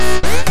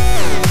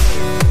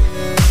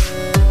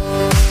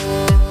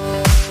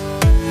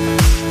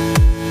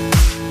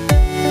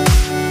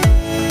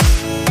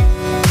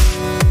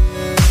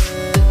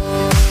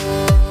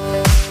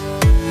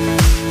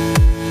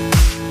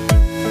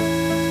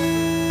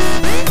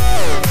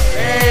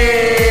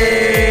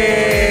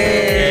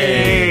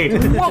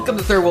Welcome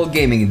to Third World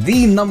Gaming,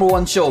 the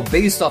 #1 show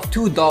based off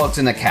 2 dogs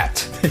and a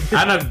cat.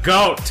 And a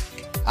goat!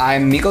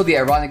 I'm Miko, the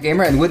ironic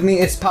gamer, and with me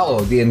is Paolo,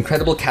 the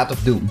incredible cat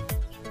of doom.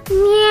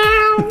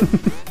 Meow.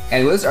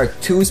 And with us are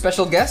 2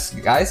 special guests.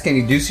 Guys, can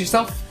you introduce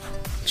yourself?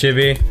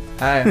 Chibi.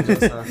 Hi, I'm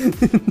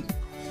Joseph.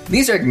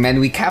 These are men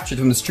we captured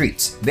from the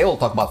streets. They will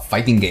talk about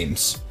fighting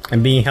games.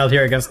 I'm being held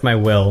here against my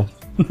will.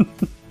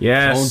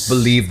 Yes. Don't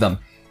believe them.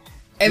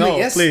 And No,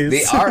 yes, please.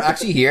 they are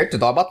actually here to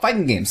talk about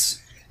fighting games.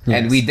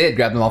 And we did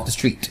grab them off the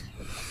street.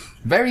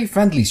 Very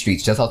friendly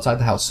streets just outside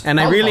the house. And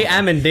I really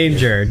am in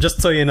danger,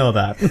 just so you know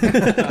that.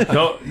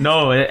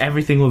 No,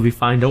 everything will be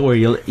fine. Don't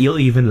worry, you'll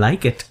even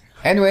like it.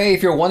 Anyway,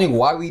 if you're wondering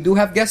why we do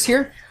have guests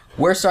here,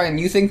 we're starting a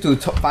new thing to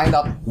find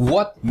out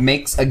what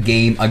makes a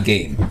game a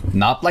game.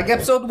 Not like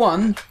episode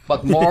 1,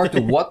 but more to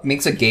what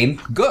makes a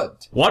game good.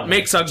 What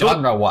makes a good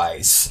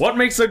Genre-wise. What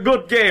makes a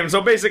good game?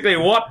 So basically,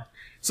 what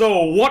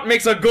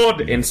makes a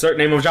good, insert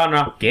name of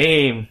genre,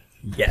 game?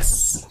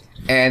 Yes.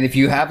 And if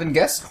you haven't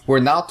guessed,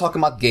 we're now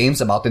talking about games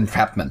about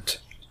entrapment.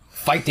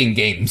 Fighting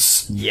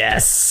games.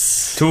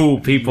 Yes. 2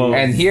 people.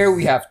 And here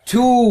we have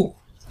 2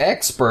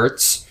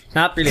 experts.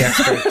 Not really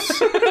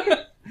experts.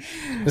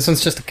 This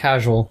one's just a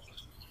casual.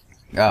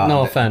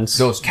 No offense.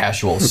 Those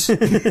casuals.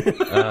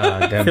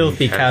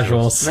 Filthy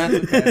casuals. That's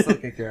okay, I still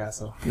kick your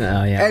ass off.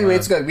 No, yeah. Anyway,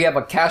 it's good. We have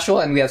a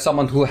casual and we have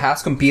someone who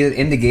has competed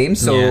in the game.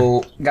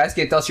 So, guys,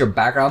 can you tell us your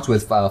backgrounds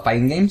with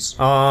fighting games?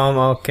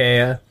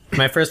 Okay.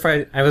 My first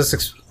fight, I was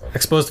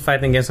exposed to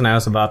fighting games when I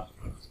was about,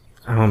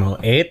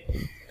 8?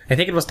 I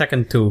think it was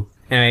Tekken 2.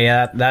 Anyway,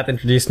 that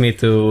introduced me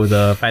to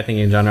the fighting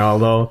game genre,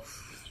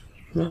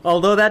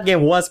 although that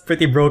game was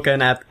pretty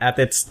broken at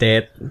its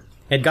state.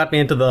 It got me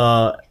into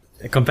the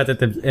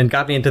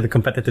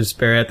competitive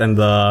spirit and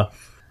the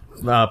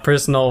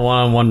personal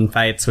one-on-one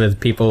fights with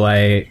people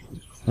I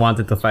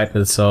wanted to fight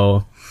with.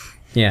 So,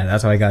 yeah,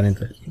 that's how I got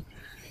into it.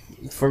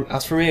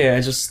 As for me, I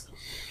just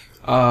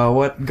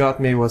what got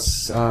me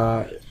was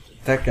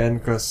Tekken,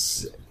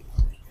 because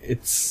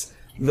it's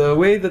the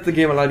way that the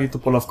game allowed you to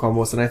pull off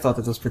combos, and I thought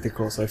it was pretty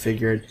cool. So I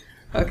figured,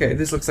 okay,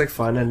 this looks like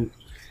fun, and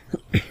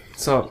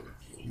so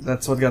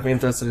that's what got me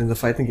interested in the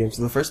fighting games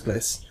in the first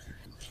place.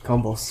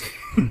 Combos.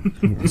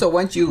 So,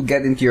 when did you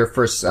get into your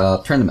first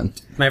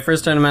tournament? My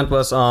first tournament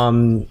was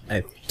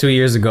 2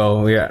 years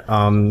ago. We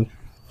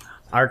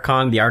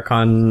Archon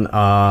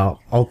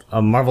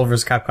Marvel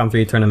vs. Capcom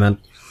 3 tournament.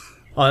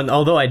 And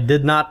although I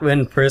did not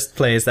win first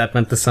place, that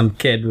went to some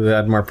kid who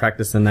had more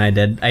practice than I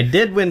did. I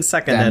did win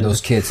second. Damn,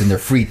 those kids in their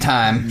free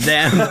time.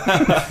 Damn.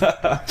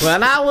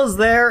 When I was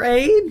their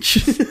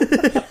age.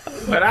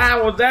 When I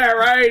was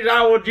their age,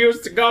 I would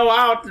used to go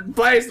out and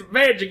play some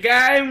video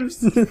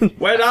games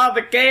with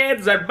other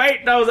kids and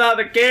beat those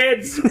other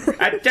kids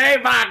and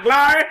achieve my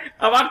glory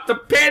amongst the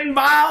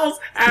pinballs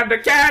and the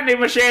candy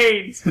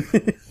machines.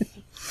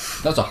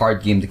 That was a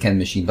hard game, the Ken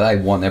Machine, but I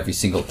won every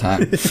single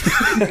time.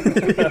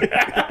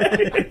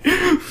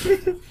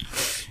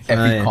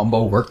 Every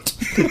combo worked.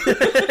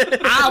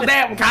 All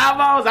them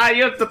combos, I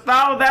used to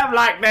throw them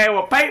like they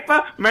were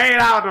paper made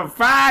out of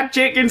fried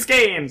chicken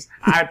skins.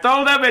 I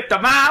throw them at the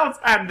mouths,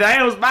 and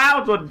those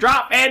mouths would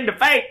drop in the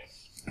face.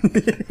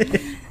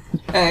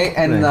 Hey,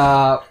 and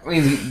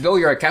though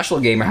you're a casual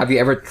gamer, have you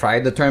ever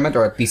tried the tournament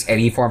or at least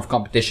any form of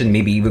competition,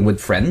 maybe even with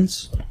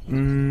friends?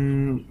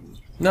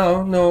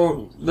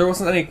 No, there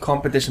wasn't any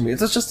competition. It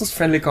was just those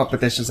friendly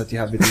competitions that you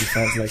have between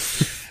friends, like.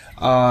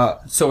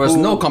 So there's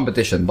no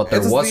competition, but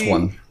there was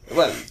one.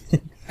 Well,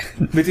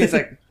 between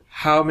like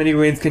how many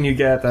wins can you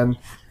get and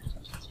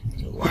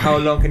how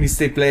long can you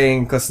stay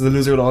playing? Because the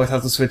loser would always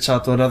have to switch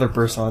out to another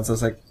person. So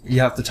it's like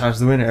you have to challenge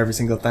the winner every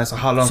single time. So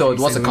how long? So can it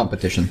you was stay a win?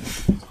 competition.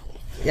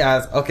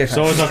 Yeah. Okay.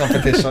 So it was a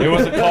competition. It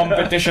was a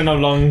competition of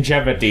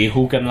longevity.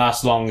 Who can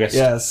last longest?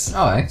 Yes.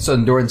 Alright, so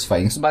endurance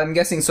fighting. So, but I'm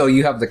guessing, so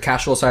you have the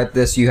casual side of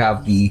this, you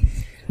have the...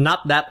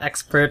 Not that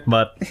expert,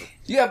 but...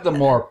 You have the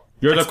more...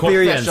 You're the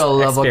Experience. Special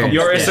level, Experience.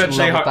 You're competition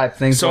essentially level type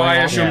thing. so I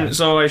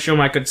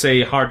assume I could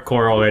say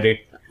hardcore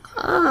already.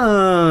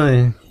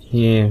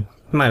 Yeah.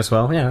 Might as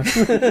well, yeah.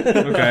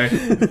 Okay.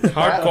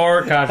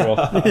 Hardcore, casual.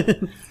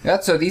 Yeah,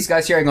 so these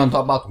guys here are going to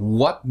talk about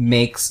what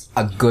makes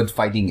a good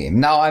fighting game.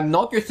 Now, I know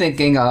what you're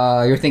thinking.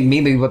 You're thinking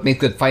maybe what makes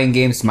good fighting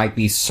games might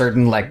be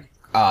certain, like,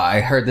 I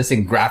heard this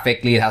thing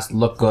graphically, it has to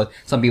look good.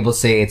 Some people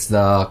say it's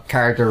the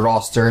character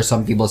roster.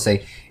 Some people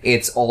say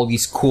it's all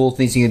these cool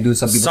things you can do.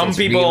 Some people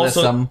say it's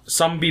realism.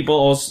 Some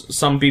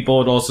people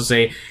would also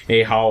say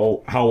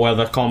how well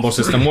the combo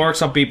system works.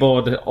 Some people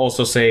would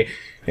also say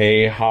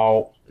train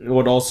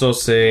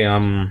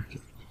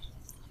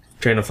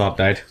of thought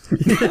died.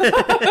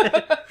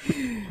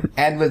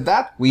 And with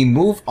that, we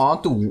move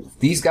on to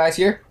these guys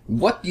here.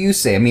 What do you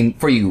say? I mean,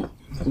 for you,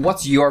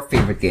 what's your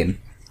favorite game?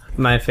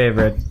 My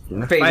favorite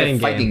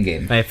fighting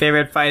game. My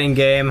favorite fighting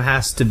game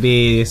has to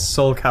be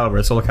Soul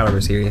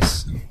Calibur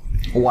series.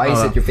 Why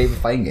is it your favorite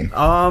fighting game?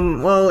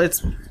 Well,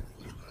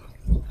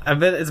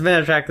 I've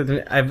attracted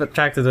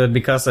to it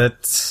because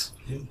it's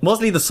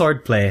mostly the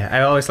sword play.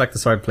 I always like the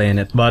sword play in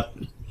it, but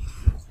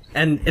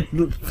and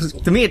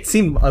to me it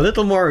seemed a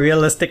little more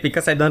realistic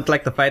because I don't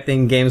like the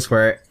fighting games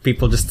where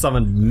people just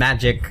summon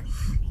magic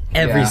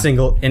every Yeah.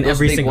 single Those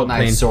big single one-eyed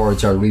plane.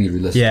 swords are really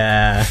realistic.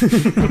 Yeah.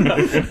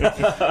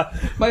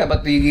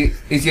 But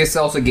it's just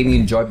also a game you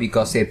enjoy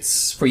because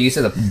it's, for you, is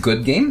it a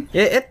good game?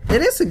 It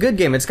is a good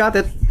game. It's got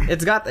it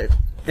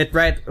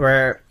right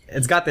where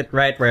it's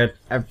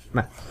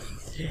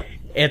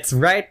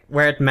right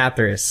where it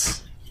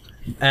matters,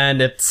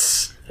 and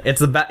it's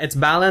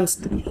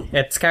balanced.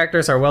 Its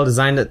characters are well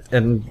designed,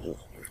 and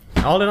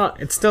all in all,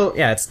 it's still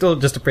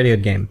just a pretty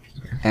good game.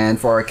 And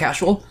for a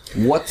casual,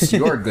 what's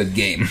your good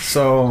game?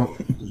 So,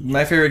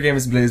 my favorite game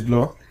is Blaze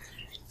Blue.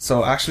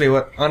 So actually,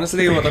 what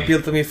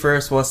appealed to me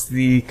first was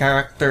the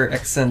character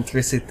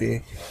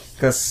eccentricity.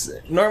 Because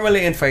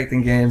normally in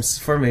fighting games,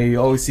 for me, you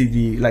always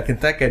see like in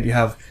Tekken, you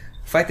have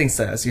fighting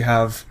styles. You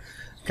have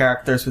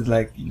characters with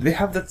they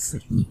have it's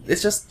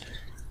just,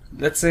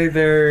 let's say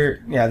they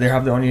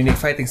have their own unique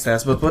fighting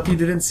styles. But what you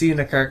didn't see in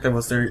a character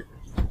was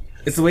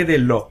it's the way they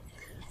look.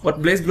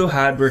 What Blaze Blue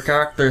had were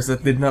characters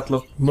that did not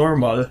look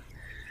normal.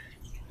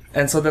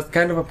 And so that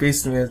kind of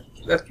appeals to me.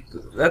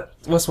 That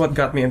was what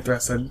got me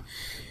interested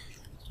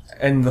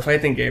in the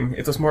fighting game.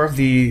 It was more of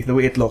the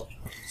way it looked.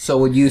 So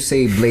would you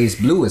say Blaze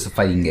Blue is a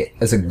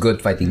good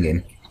fighting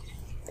game?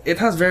 It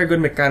has very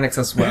good mechanics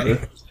as well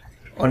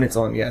on its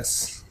own,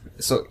 yes.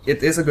 So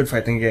it is a good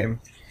fighting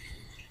game.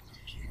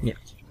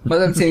 But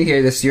I'm saying here,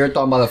 you're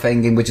talking about a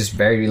fighting game which is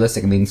very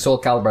realistic. I mean,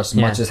 Soul Calibur, as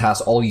much as has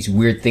all these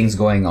weird things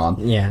going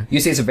on. Yeah. You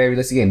say it's a very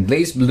realistic game.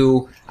 Blaze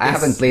Blue, I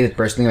haven't played it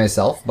personally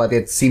myself, but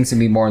it seems to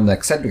be more in the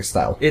eccentric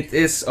style.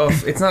 It's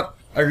not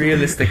a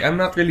realistic. I'm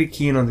not really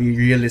keen on the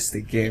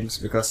realistic games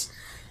because,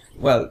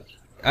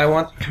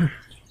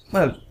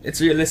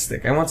 it's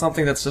realistic. I want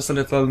something that's just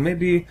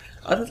maybe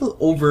a little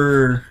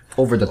over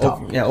Over the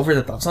top. over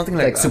the top. Something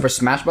like Like that. Super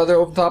Smash Brother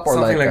over the top? Or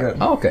Something like that.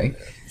 Oh, okay.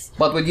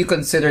 But would you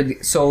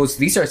consider... So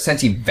these are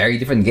essentially very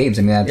different games.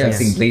 I mean, I'm Yes.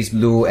 think Blaze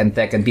Blue and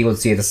Tekken, people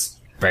see it as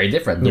very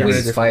different. The Yes. way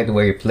Very you fight, the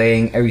way you're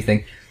playing,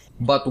 everything.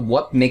 But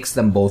what makes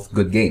them both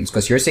good games?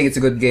 Because you're saying it's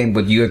a good game,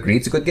 would you agree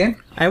it's a good game?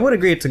 I would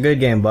agree it's a good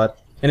game, but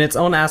in its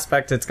own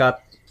aspect, it's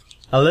got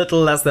a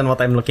little less than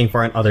what I'm looking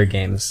for in other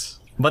games.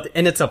 But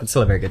in itself, it's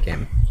still a very good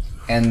game.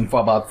 And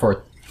for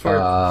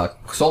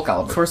Soul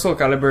Calibur? For Soul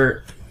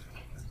Calibur,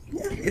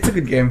 it's a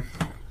good game.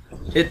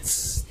 It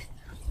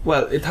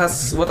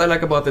has, what I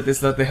like about it is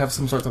that they have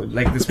some sort of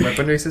this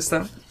weaponry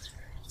system.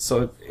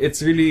 So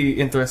it's really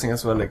interesting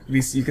as well. Like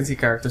these, you can see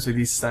characters with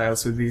these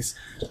styles, with these,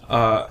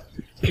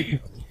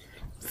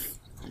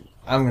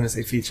 I'm gonna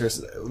say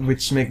features,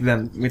 which make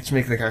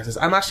the characters.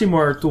 I'm actually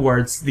more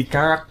towards the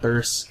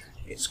characters.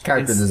 It's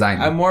character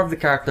design. I'm more of the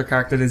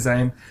character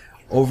design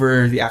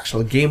over the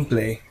actual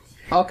gameplay.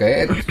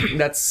 Okay.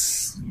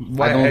 That's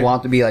why I don't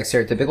want to be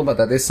stereotypical, but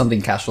that is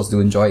something casuals do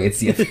enjoy. It's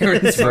the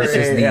appearance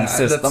versus the Yeah,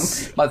 system.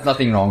 that's- But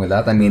nothing wrong with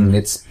that. I mean,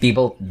 it's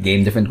people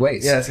game different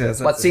ways. Yes, But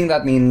that's seeing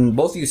that, I mean,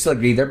 both of you still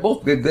agree they're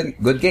both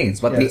good games,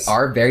 but Yes. they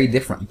are very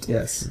different.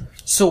 Yes.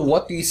 So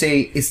what do you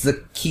say is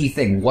the key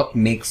thing? What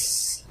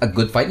makes a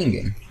good fighting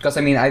game? Because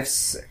I mean,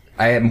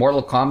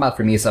 Mortal Kombat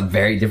for me is a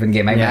very different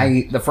game. I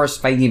mean, the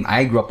first fighting game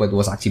I grew up with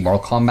was actually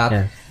Mortal Kombat.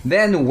 Yeah.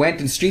 Then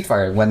went in Street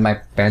Fighter when my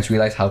parents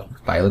realized how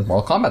violent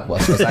Mortal Kombat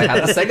was because I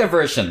had the Sega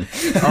version.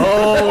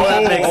 Oh,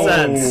 that makes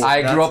sense.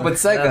 I grew up with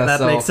Sega, That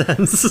so makes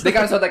sense. they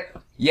kind of said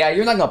yeah,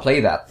 you're not gonna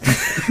play that.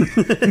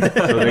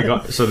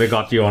 So they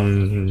got you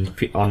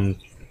on.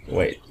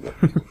 Wait.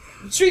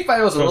 Street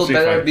Fighter was a little Street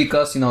better Fighter.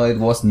 because it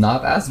was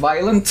not as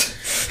violent.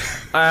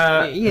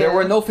 There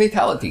were no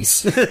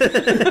fatalities.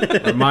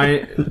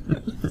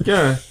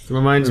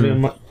 Reminds me of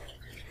my...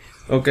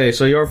 Okay,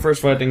 so your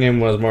first fighting game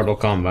was Mortal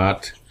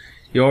Kombat.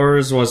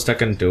 Yours was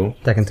Tekken 2.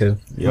 Tekken 2.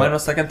 Mine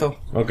was Tekken 2.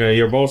 Okay,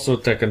 you're both so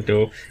Tekken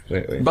 2.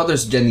 Wait.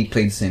 Brothers Jenny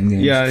played the same game.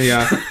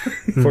 Yeah.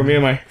 For me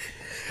and my...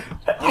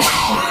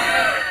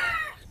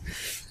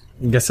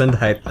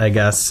 Gesundheit, I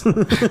guess.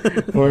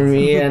 For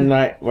me and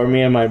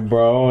my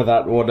bro,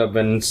 that would have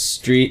been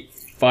Street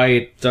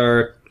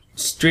Fighter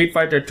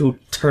 2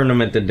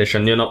 Tournament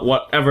Edition.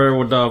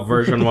 Whatever the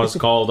version was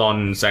called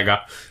on Sega.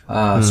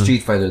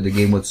 Street Fighter, the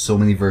game with so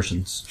many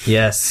versions.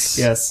 Yes.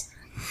 Yes.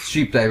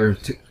 Street Fighter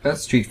 2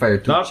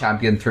 Not-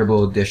 Champion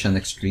Turbo Edition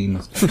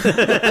Extreme.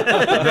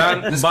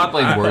 This But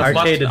played worse.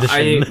 Arcade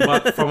edition.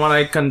 But from what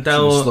I can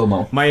tell,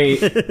 Slow-mo. my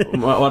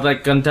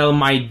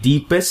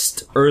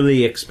deepest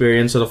early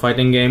experience of the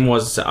fighting game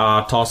was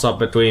a toss-up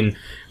between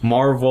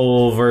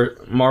Marvel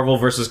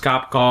versus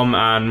Capcom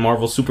and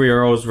Marvel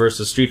Superheroes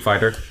versus Street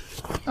Fighter.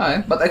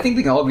 Alright, but I think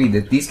we can all agree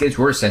that these games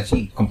were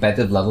essentially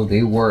competitive level.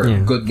 They were Yeah.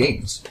 good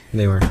games.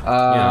 They were.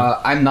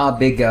 I'm not a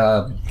big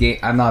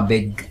I'm not a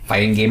big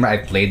fighting gamer. I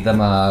played them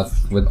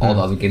with all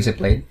the other games I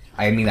played.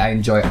 I mean, I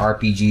enjoy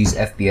RPGs,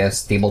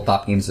 FPS,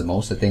 tabletop games the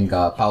most. I think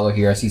Paolo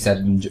here, as he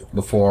said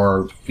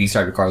before we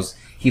started recording,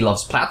 he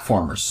loves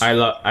platformers. I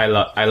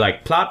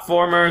like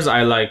platformers.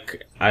 I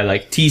like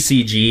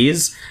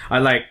TCGs. I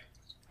like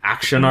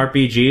action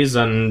RPGs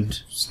and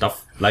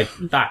stuff like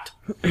that.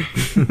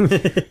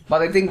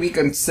 But I think we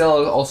can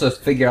still also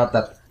figure out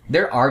that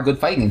there are good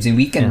fighting games, and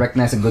we can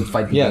recognize a good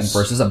fighting game Yes.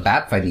 versus a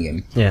bad fighting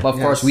game. Yeah. But of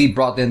course, we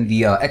brought in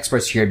the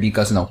experts here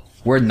because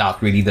we're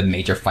not really the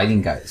major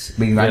fighting guys.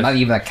 I mean, I'm not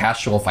even a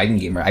casual fighting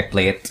gamer. I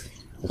play it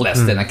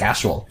less than a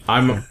casual.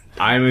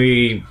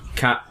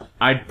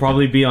 I'd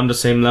probably be on the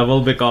same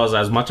level because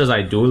as much as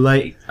I do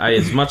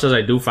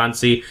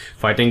fancy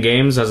fighting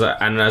games,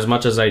 as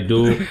much as I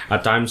do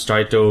at times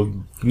try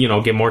to,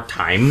 give more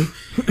time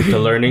to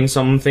learning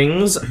some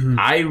things,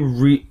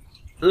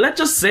 let's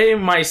just say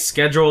my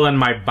schedule and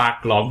my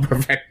backlog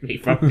prevent me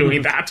from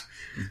doing that.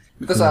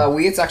 Because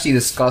we had actually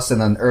discussed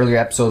in an earlier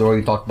episode where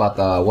we talked about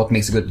what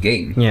makes a good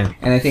game. Yeah.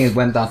 And I think it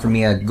went down for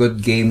me, a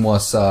good game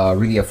was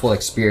really a full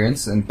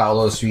experience, and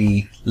Paolo's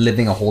really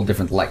living a whole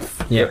different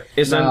life. Yeah.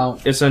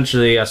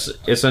 Essentially,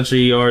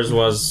 yours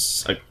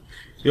was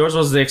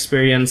the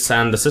experience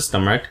and the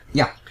system, right?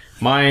 Yeah.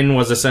 Mine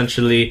was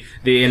essentially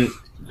the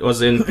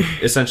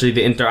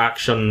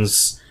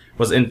interactions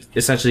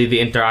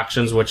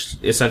which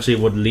essentially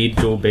would lead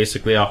to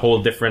basically a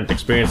whole different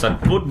experience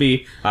that would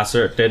be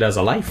asserted as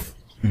a life.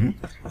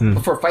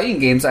 But for fighting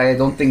games, I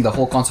don't think the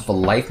whole concept of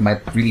life might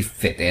really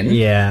fit in.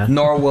 Yeah.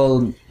 Nor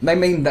will... I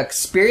mean, the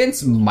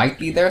experience might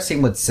be there,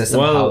 same with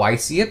system, Well, how I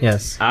see it.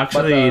 Yes.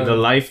 Actually, But, the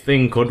life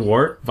thing could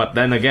work, but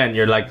then again,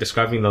 you're like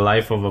describing the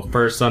life of a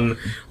person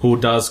who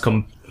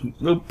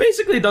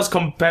basically does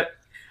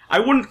I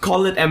wouldn't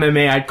call it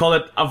MMA. I'd call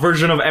it a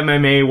version of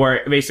MMA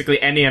where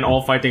basically any and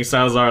all fighting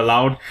styles are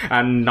allowed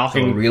and So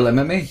knocking. real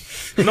MMA.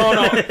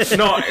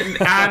 No,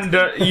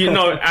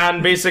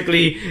 and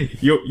basically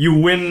you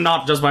win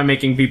not just by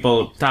making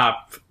people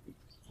tap.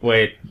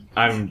 Wait,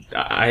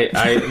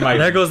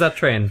 There goes that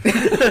train.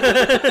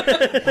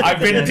 I've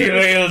been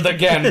derailed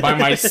again by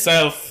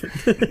myself.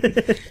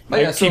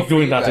 I keep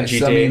doing that in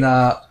GTA. I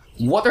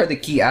mean, what are the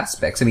key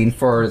aspects? I mean,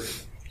 for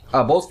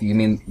both of you, I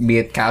mean, be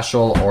it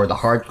casual or the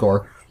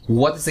hardcore,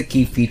 what is the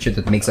key feature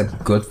that makes a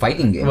good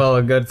fighting game? Well,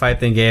 a good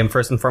fighting game,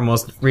 first and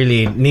foremost,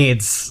 really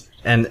needs,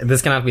 and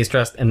this cannot be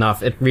stressed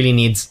enough, it really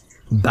needs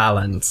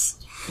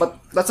balance. But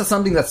that's just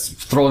something that's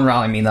thrown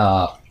around. I mean,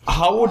 How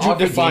would you hockey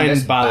game define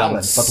is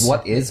balance? But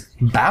what is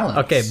balance?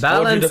 Okay,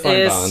 balance define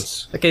is...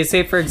 balance? Okay,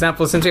 say for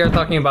example, since we are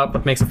talking about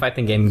what makes a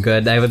fighting game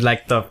good, I would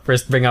like to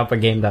first bring up a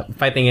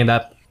fighting game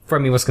that, for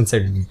me, was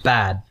considered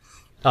bad.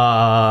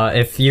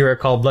 If you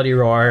recall, Bloody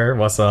Roar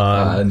was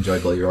I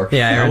enjoyed Bloody Roar.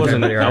 yeah, I enjoyed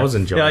Bloody Roar. that was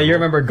enjoyable. Yeah, you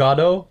remember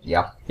Goddo?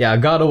 Yeah. Yeah,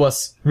 Goddo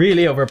was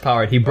really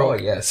overpowered. He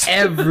broke yes.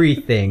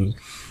 everything.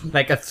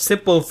 Like a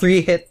simple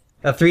three hit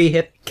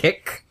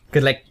kick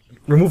could like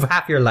remove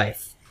half your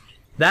life.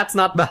 That's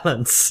not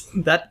balance.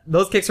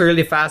 Those kicks were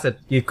really fast.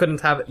 You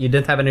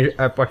didn't have any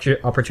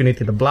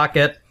opportunity to block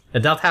it. It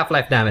dealt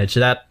half-life damage.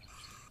 That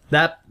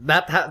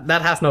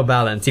has no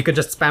balance. You could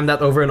just spam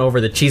that over and over.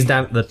 The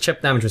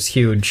chip damage was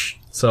huge.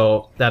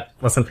 So that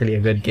wasn't really a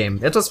good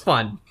game. It was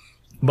fun,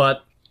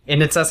 but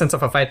in its essence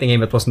of a fighting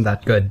game, it wasn't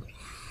that good.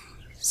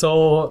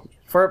 So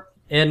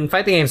in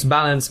fighting games,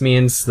 balance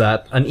means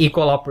that an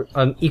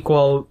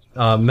equal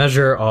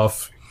measure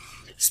of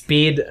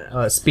speed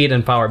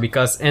and power.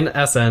 Because in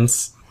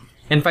essence,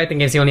 in fighting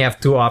games, you only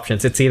have two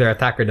options. It's either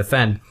attack or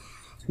defend.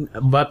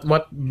 But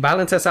what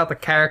balances out the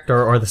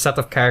character or the set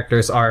of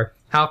characters are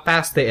how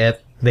fast they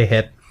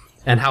hit,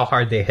 and how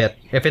hard they hit.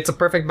 If it's a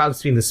perfect balance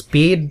between the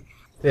speed,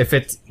 if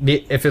it's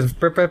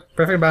perfect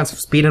balance of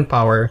speed and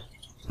power,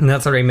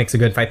 that's already makes a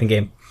good fighting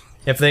game.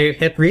 If they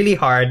hit really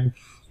hard,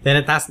 then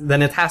it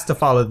has to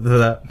follow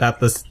that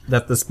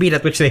the speed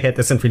at which they hit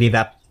isn't really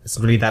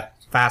that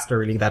fast or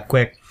really that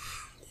quick.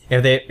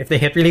 If they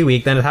hit really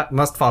weak, then it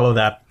must follow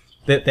that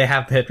they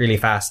have to hit really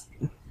fast,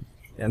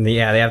 and they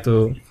have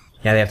to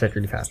hit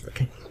really fast.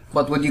 Okay.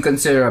 But would you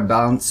consider a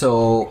balance?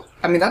 So,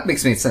 I mean, that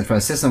makes sense. From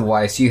a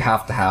system-wise, you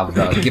have to have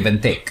the give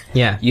and take.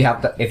 Yeah. You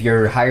have to, if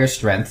you're higher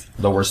strength,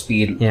 lower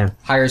speed. Yeah.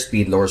 Higher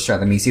speed, lower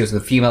strength. I mean, see, it's the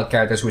female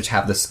characters which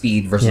have the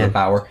speed versus Yeah. the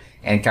power,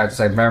 and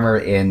characters I remember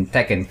in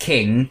Tekken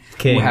King,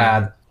 who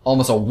had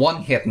almost a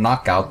one-hit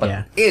knockout,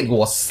 but it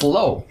was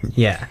slow.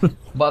 Yeah.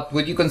 But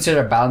would you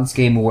consider a balance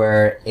game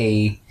where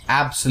a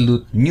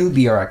absolute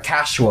newbie or a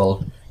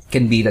casual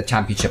can be the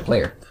championship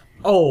player?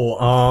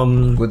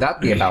 Would that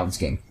be a balance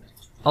game?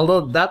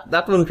 Although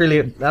that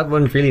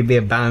wouldn't really be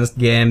a balanced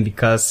game,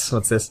 because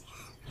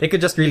they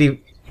could just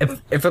really, if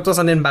it was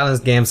an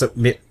imbalanced game,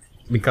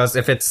 because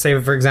if it's,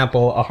 say for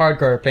example, a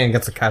hardcore playing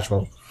against a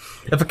casual,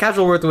 if a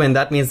casual were to win,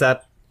 that means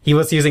that he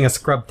was using a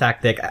scrub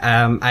tactic,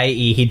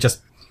 i.e. he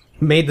just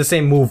made the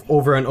same move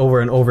over and over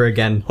and over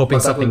again, hoping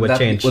something would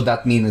change. Would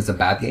that mean it's a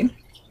bad game?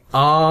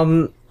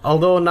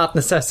 Although not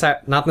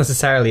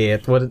necessarily,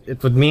 it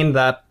would mean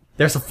that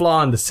there's a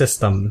flaw in the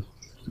system,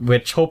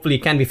 which hopefully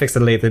can be fixed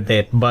at a later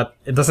date, but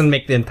it doesn't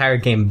make the entire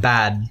game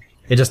bad.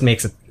 It just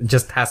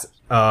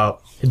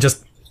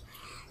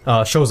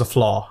shows a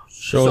flaw.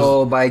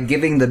 So by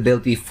giving the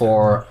ability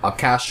for a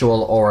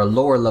casual or a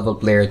lower level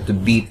player to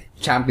beat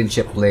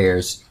championship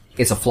players,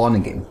 it's a flaw in the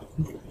game.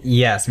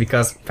 Yes,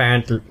 because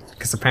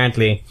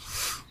apparently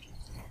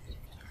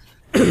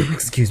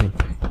excuse me.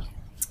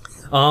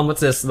 What's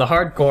this? The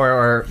hardcore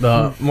or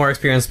the more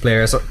experienced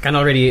players can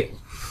already,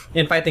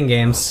 in fighting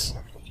games,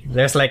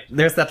 there's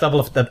that level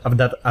of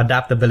that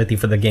adaptability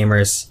for the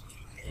gamers.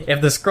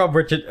 If the scrub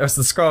were to,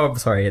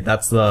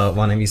 that's the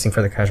one I'm using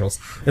for the casuals.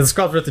 If the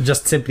scrub were to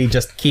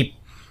just keep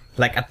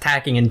like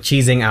attacking and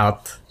cheesing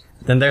out,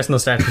 then there's no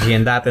strategy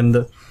in that.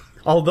 And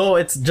although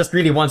it's just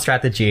really one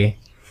strategy,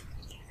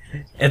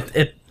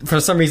 it for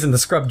some reason the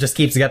scrub just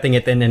keeps getting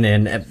it in,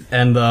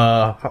 and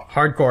the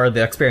hardcore,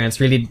 the experience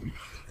really,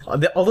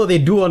 although they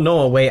do know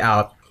a way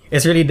out,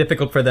 it's really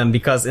difficult for them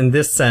because in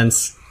this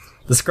sense,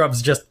 the scrub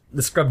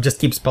just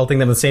keeps pelting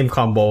them the same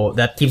combo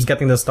that keeps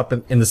getting them stuck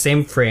in the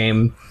same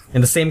frame,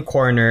 in the same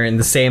corner, in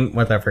the same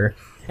whatever.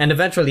 And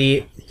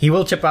eventually, he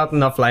will chip out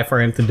enough life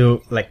for him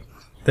to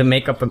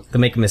make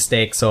a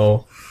mistake.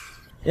 So,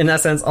 in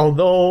that sense,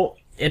 although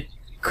it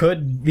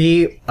could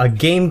be a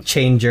game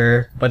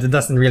changer, but it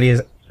doesn't really.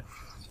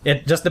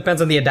 It just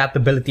depends on the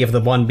adaptability of the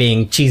one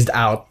being cheesed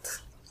out.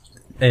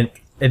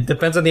 It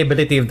depends on the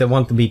ability of the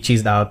one to be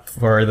cheesed out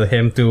for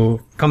him to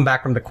come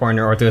back from the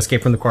corner or to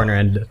escape from the corner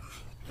and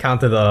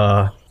counter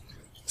the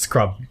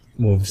scrub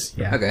moves.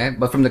 Yeah. Okay,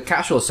 but from the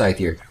casual side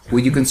here,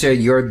 would you consider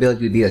your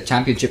ability to be a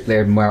championship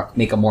player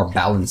make a more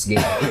balanced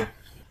game?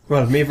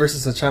 Well, me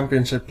versus a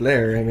championship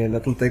player, I mean,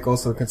 that will take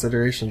also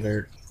consideration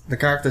the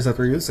characters that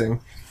we're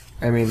using.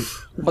 I mean...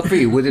 But for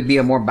you, would it be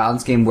a more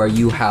balanced game where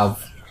you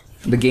have...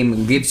 The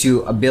game gives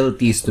you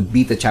abilities to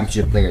beat the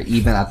championship player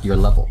even at your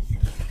level?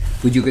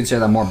 Would you consider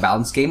that a more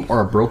balanced game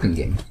or a broken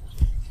game?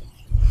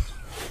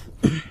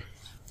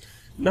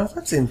 No,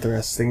 that's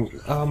interesting.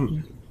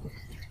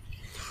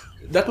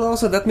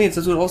 That means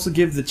it will also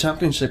give the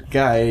championship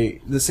guy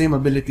the same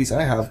abilities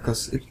I have,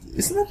 because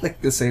isn't that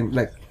like the same?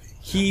 Like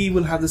he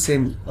will have the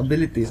same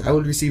abilities. I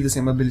will receive the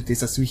same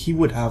abilities as he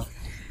would have.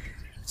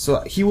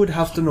 So he would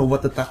have to know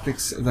what the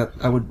tactics that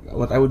I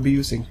would be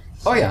using.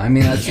 Oh yeah, I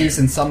mean, at least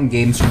in some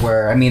games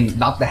where, I mean,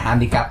 not the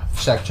handicap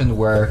section,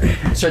 where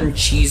certain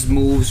cheese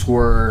moves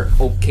were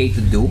okay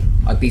to do.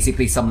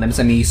 Basically some limits.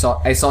 I mean,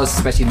 I saw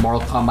especially in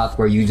Mortal Kombat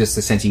where you just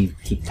essentially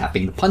keep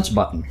tapping the punch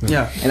button.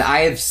 Yeah. And I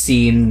have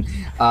seen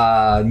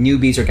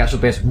newbies or casual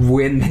players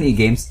win many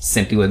games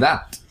simply with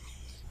that.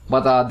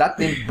 But that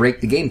didn't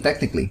break the game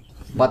technically.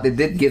 But it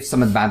did give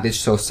some advantage,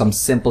 so some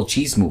simple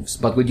cheese moves.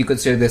 But would you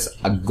consider this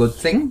a good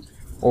thing?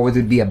 Or would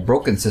it be a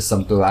broken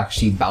system to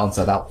actually balance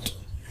that out?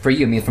 For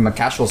you, I mean, from a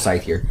casual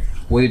side here,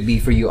 would it be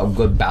for you a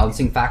good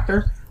balancing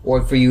factor? Or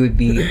for you, it would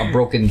be a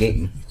broken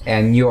game?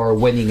 And your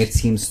winning, it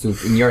seems to,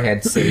 in your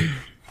head, say,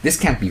 this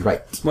can't be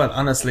right. Well,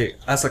 honestly,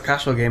 as a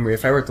casual gamer,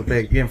 if I were to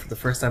play a game for the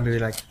first time, I'd be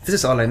like, this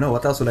is all I know.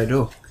 What else would I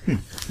do?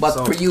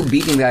 But for you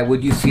beating that,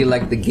 would you feel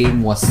like the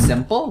game was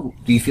simple?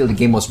 Do you feel the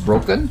game was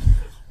broken?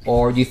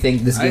 Or do you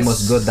think this game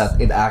was good that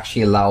it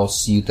actually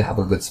allows you to have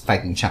a good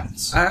fighting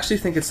chance? I actually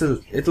think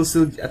it'll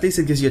still, at least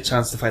it gives you a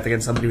chance to fight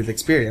against somebody with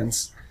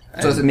experience.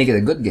 So does it make it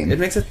a good game? It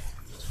makes it...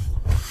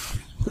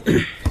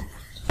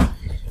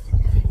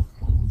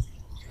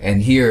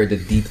 And here the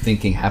deep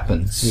thinking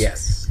happens.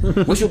 Yes.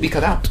 Which will be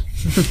cut out.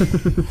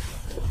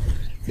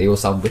 They will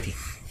sound witty.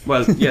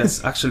 Well,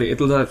 yes, actually, it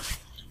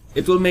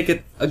will make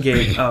it a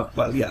game,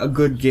 a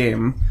good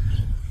game.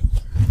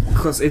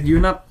 Because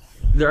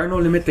there are no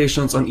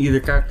limitations on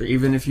either character,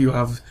 even if you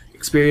have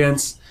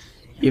experience,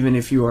 even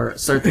if you are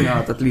starting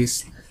out, at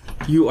least,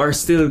 you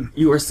still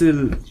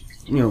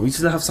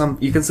have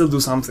you can still do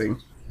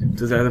something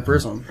to the other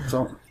person.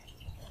 So,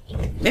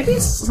 maybe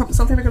it's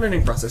something like a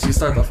learning process. You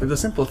start off with the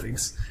simple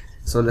things.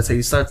 So let's say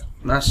you start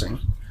mashing.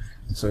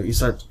 So you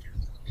start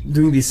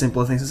doing these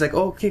simple things. It's like,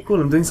 oh, okay, cool,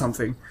 I'm doing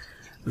something.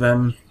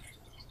 Then,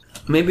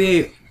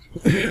 maybe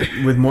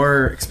with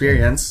more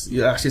experience,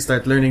 you actually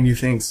start learning new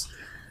things.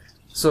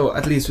 So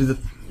at least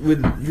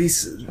with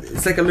these,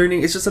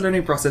 it's just a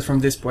learning process from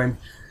this point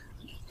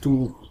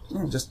to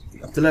just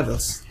up the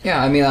levels.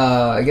 Yeah, I mean,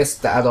 I guess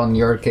to add on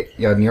your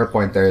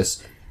point there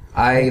is,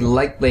 I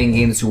like playing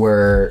games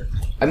where,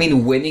 I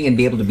mean, winning and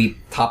be able to beat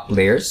top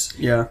players.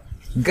 Yeah.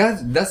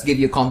 Does give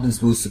you a confidence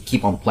boost to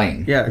keep on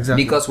playing. Yeah,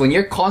 exactly. Because when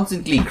you're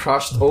constantly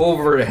crushed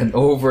over and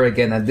over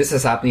again, and this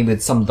is happening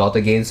with some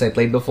Dota games I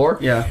played before,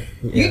 you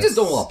just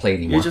don't want to play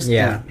anymore. You just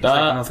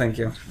no, thank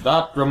you.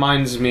 That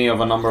reminds me of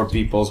a number of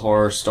people's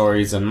horror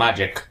stories in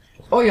Magic.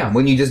 Oh yeah,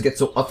 when you just get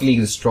so utterly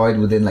destroyed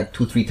within like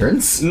 2-3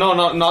 turns. It's more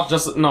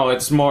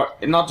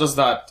not just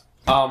that.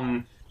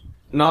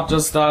 Not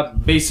just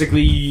that.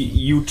 Basically,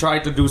 you try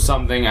to do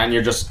something and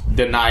you're just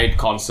denied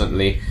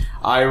constantly.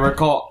 I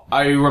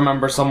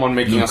remember someone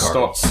making blue a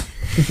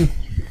story.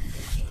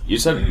 You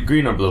said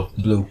green or blue?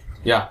 Blue.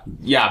 Yeah,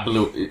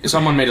 blue.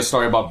 Someone made a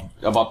story about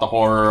the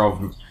horror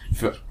of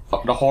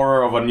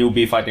a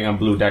newbie fighting a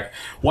blue deck.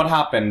 What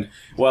happened?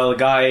 Well,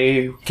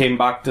 guy came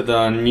back to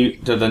the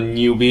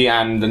newbie,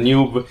 and the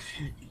noob,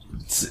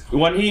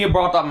 when he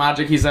brought up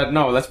Magic, he said,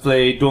 "No, let's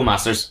play Duel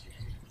Masters."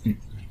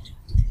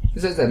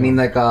 I mean,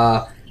 like,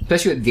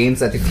 especially with games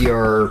that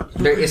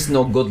there is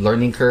no good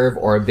learning curve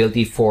or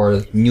ability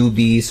for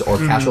newbies or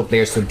casual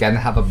players to again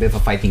have a bit of a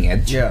fighting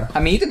edge. Yeah.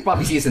 I mean, you can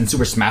probably see this in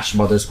Super Smash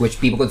Brothers,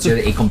 which people consider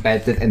a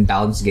competitive and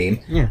balanced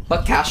game. Yeah.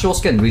 But casuals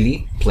can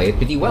really play it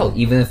pretty well.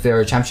 Even if they're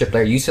a championship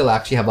player, you still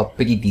actually have a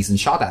pretty decent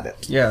shot at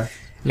it. Yeah.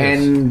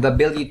 And the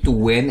ability to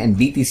win and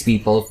beat these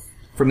people,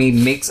 for me,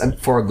 makes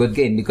for a good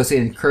game because it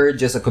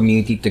encourages a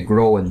community to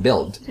grow and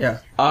build. Yeah.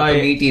 A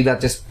community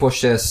that just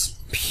pushes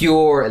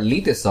pure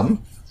elitism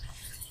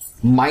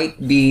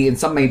might be, in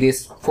some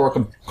ways, for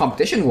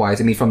competition-wise,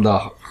 I mean, from the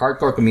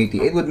hardcore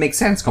community, it would make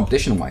sense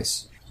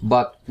competition-wise.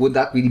 But would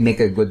that really make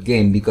a good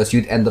game? Because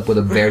you'd end up with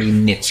a very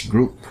niche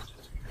group.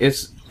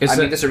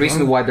 There's a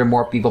reason why there are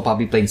more people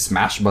probably playing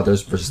Smash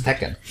Brothers versus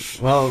Tekken.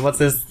 Well, what's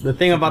this? The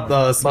thing about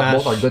the Smash...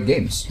 But both are good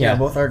games. Yeah,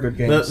 both are good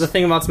games. The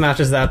thing about Smash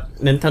is that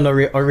Nintendo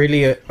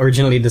really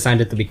originally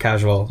designed it to be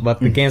casual, but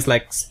the games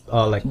like...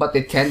 But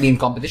it can be in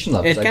competition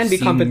levels. It can be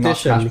seen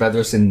competition. Smash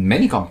Brothers in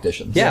many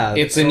competitions. Yeah.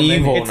 It's an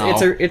Evo now.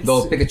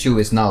 Though Pikachu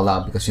is not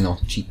allowed because,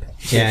 cheap.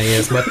 Yeah,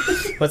 yes, but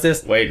what's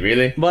this? Wait,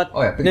 really? But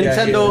Oh, yeah,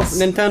 Pikachu.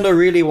 Nintendo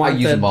really I wanted...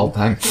 use them all the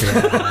time.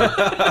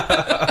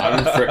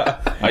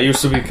 I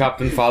used to be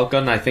Captain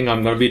Falcon. I think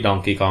I'm gonna be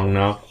Donkey Kong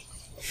now.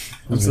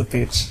 What's the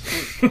pitch?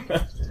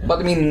 But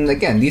I mean,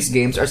 again, these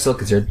games are still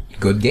considered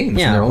good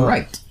games in their own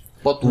right.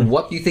 But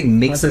what do you think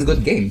makes them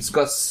good games?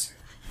 Because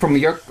from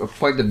your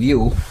point of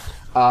view,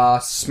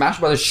 Smash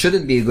Brothers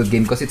shouldn't be a good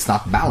game because it's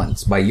not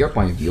balanced by your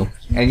point of view.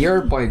 And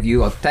your point of view,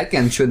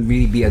 Tekken shouldn't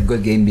really be a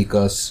good game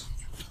because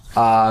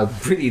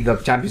really the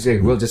Champions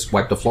League will just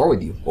wipe the floor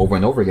with you over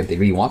and over again if they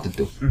really wanted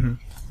to. Mm-hmm.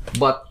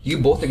 But you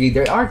both agree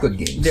they are good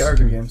games. They are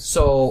good games.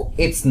 So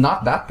it's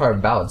not that part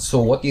of balance. So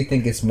what do you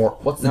think is more?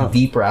 What's the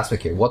deeper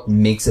aspect here? What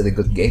makes it a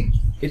good game?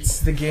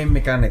 It's the game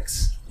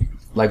mechanics.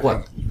 Like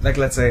what? Like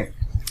let's say,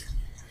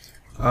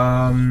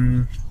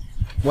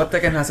 what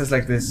Tekken has is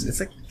like this. It's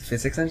like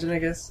physics engine, I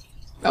guess.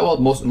 Well,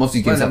 most of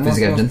these games have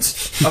physics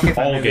engines. Okay,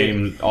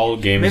 fine, all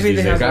games. Maybe these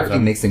they days have Gravity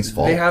have makes things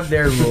fall. They have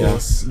their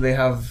rules. They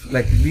have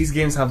these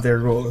games have their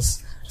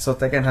rules. So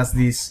Tekken has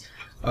these.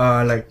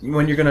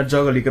 When you're gonna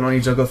juggle, you can only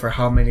juggle for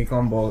how many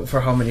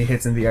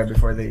hits in the air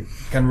before they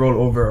can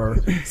roll over or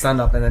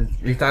stand up and then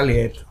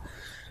retaliate.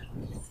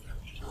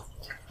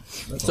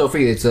 So for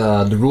you, it's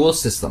the rule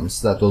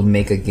systems that will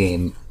make a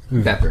game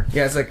better.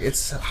 Yeah,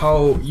 it's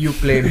how you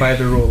play by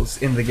the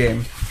rules in the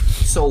game.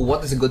 So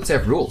what is a good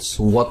set of rules?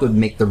 What would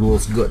make the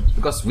rules good?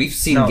 Because we've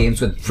seen games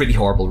with pretty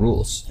horrible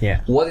rules.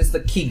 Yeah. What is the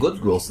key good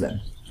rules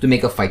then to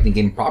make a fighting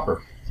game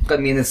proper? I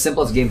mean, as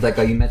simple as games like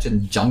you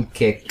mentioned, jump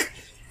kick.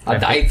 A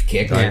dive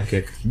kick.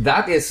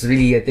 That is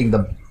really, I think,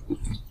 the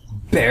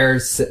bare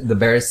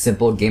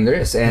simple game there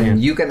is. And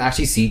you can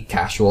actually see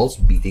casuals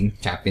beating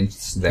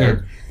champions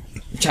there.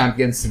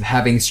 Champions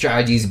having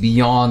strategies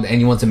beyond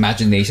anyone's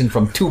imagination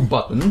from 2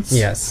 buttons.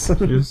 Yes.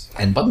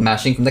 And button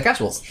mashing from the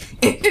casuals.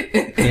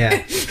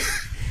 Yeah.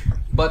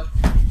 But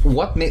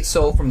what makes,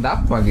 so from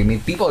that point of view, I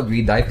mean, people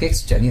agree dive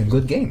kick's genuinely a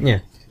good game. Yeah.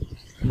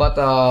 But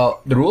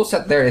the rule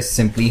set there is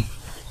simply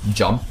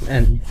jump.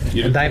 And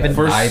dive and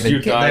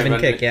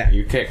kick, yeah.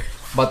 You kick.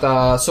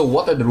 But so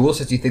what are the rules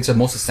that you think are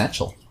most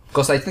essential?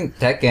 Because I think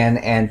Tekken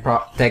and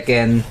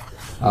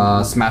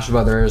Smash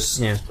Brothers,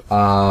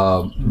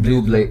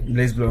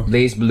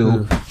 Blaze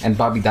Blue, and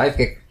probably Dive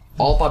Kick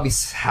all probably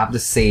have the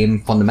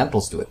same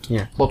fundamentals to it.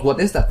 Yeah. But what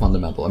is that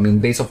fundamental? I mean,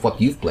 based off what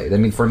you've played. I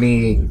mean, for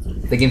me,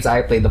 the games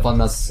I played, the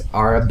fundamentals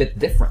are a bit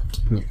different.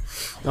 Yeah.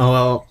 Oh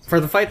well, for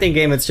the fighting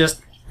game, it's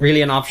just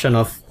really an option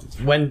of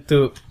when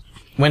to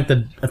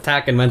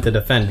attack and when to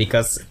defend,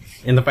 because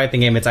in the fighting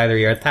game it's either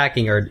you're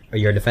attacking or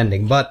you're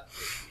defending. But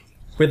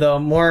with a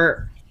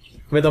more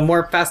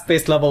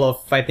fast-paced level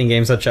of fighting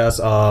games such as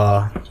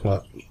Marvel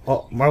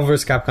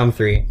vs. Capcom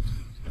 3,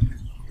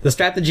 the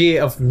strategy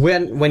of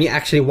when you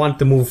actually want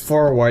to move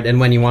forward and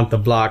when you want to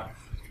block,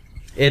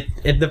 it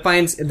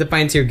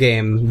defines your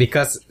game,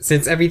 because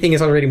since everything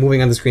is already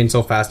moving on the screen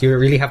so fast, you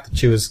really have to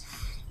choose: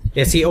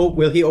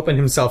 will he open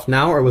himself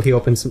now, or will he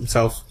open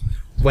himself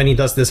when he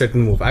does this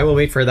certain move? I will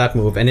wait for that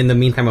move, and in the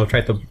meantime, I'll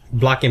try to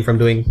block him from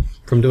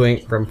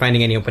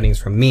finding any openings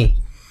from me.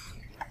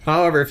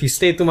 However, if you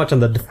stay too much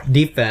on the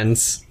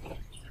defense,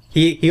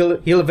 he'll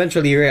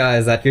eventually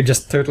realize that you're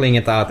just turtling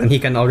it out, and he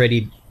can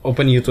already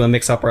open you to a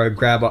mix-up or a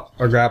grab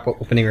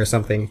opening or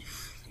something.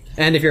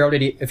 And if you're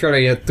already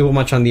too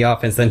much on the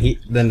offense,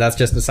 then that's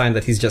just a sign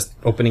that he's just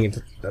opening it.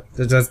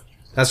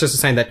 That's just a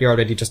sign that you're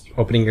already just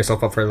opening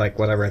yourself up for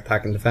whatever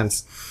attack and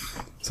defense.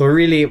 So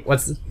really,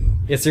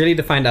 it's really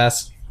defined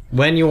as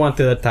when you want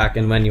to attack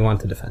and when you want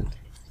to defend.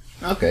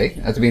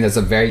 Okay, I mean that's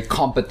a very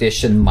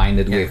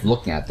competition-minded way of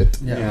looking at it.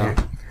 Yeah.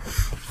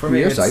 For From me,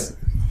 your it's, side,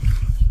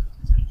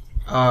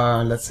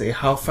 let's say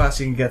how fast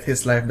you can get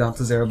his life down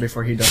to 0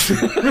 before he does.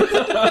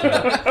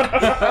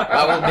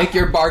 I will make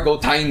your bar go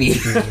tiny.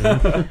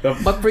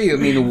 But for you, I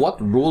mean,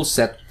 what rule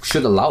set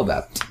should allow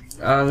that?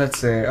 Let's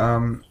say,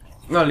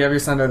 well, you have your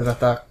standard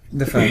attack,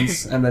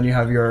 defense, and then you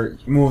have your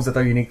moves that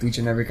are unique to each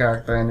and every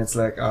character, and it's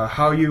like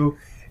how you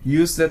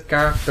use that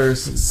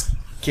character's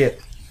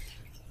kit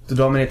to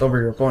dominate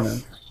over your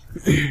opponent.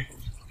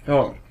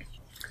 So,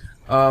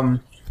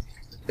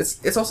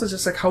 it's also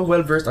just like how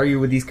well versed are you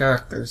with these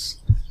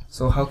characters?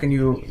 So how can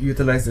you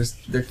utilize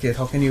their kit?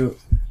 How can you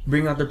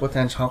bring out their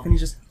potential? How can you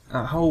just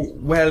how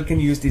well can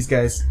you use these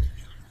guys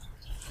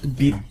to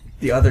beat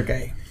the other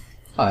guy?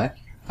 Alright.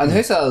 And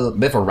here's a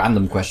bit of a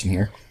random question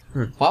here.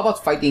 How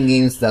about fighting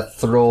games that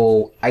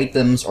throw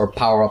items or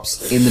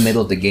power-ups in the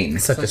middle of the game?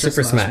 Such a Such as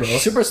Super Smash Smash.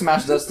 Bros. Super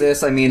Smash does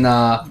this. I mean,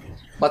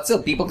 but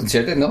still, people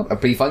consider it a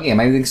pretty fun game.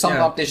 I think some Yeah.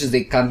 competitions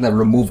they kind of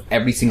remove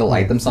every single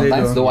item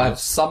sometimes. do, Though I yeah. have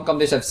some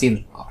competitions I've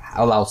seen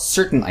allow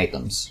certain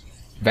items.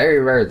 Very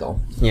rare though.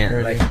 Yeah.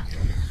 Really.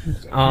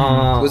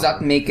 Does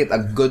that make it a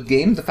good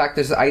game? The fact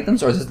there's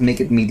items, or does it make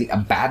it immediately a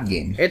bad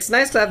game? It's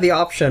nice to have the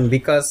option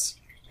because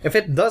if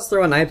it does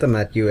throw an item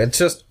at you, it's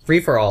just free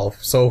for all.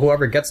 So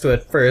whoever gets to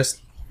it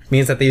first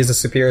means that they use a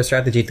superior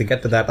strategy to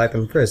get to that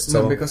item first.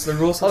 So No, because the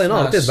rules of all in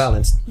all, it is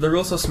balanced. The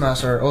rules of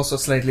Smash are also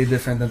slightly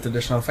different than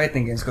traditional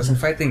fighting games. Because in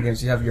fighting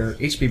games, you have your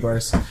HP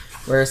bars,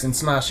 whereas in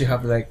Smash, you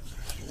have like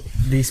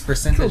these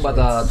percentages. True, but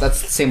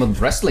that's the same with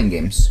wrestling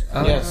games.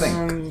 Yes.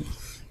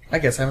 I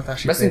guess I haven't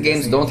actually. Wrestling played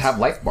games don't have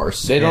life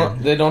bars. They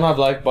don't have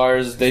life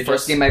bars. They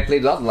First just game I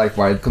played without life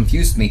bar, it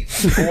confused me.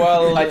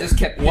 well I just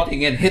kept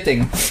hitting and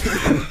hitting.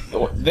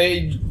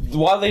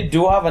 while they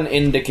do have an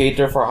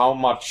indicator for how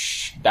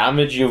much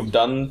damage you've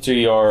done to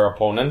your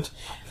opponent,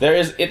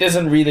 it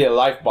isn't really a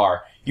life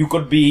bar. You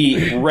could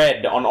be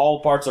red on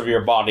all parts of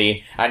your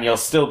body and you'll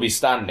still be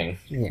standing.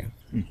 Yeah.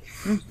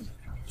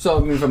 So, I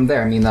mean, from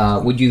there,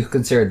 would you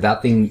consider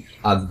that thing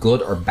a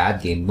good or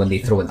bad game when they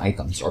throw in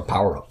items or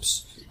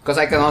power-ups? Because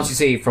I can honestly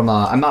say,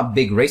 I'm not a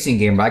big racing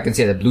gamer, but I can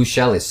say that Blue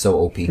Shell is so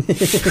OP.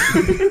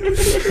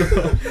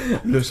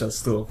 Blue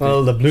Shells too.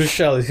 Well, the blue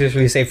shell is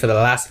usually saved for the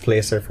last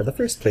placer for the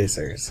first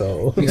placer.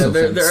 So Yeah, no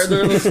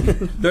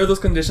there are those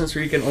conditions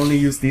where you can only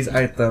use these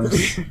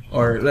items,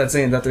 or let's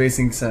say in that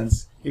racing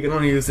sense, you can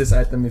only use this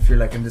item if you're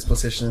like in this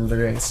position in the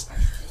race.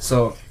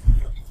 So,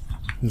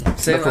 But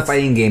for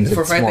fighting games,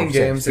 for it's fighting more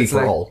games, free it's for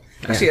like all.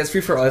 actually it's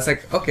free for all. It's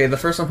like okay, the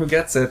first one who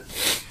gets it,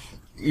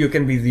 you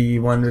can be the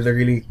one with the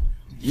really,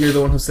 you're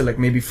the one who's still like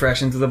maybe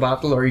fresh into the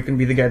battle, or you can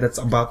be the guy that's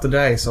about to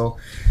die. So,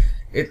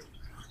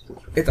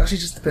 it actually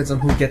just depends on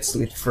who gets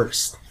to it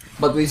first.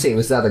 But we say,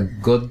 would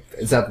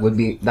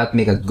that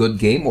make a good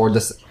game, or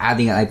does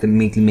adding an item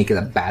immediately make it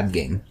a bad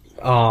game?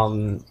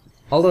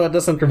 although it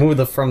doesn't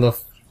remove from the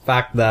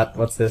fact that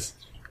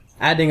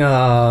adding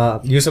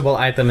a usable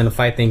item in a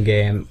fighting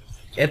game,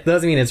 it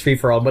does mean it's free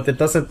for all, but it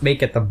doesn't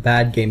make it a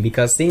bad game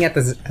because seeing it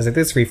as it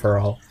is free for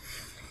all,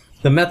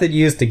 the method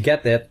used to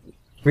get it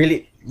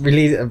really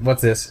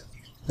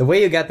the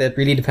way you get it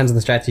really depends on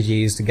the strategy you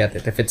use to get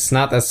it. If it's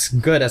not as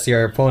good as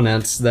your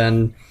opponent's,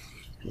 then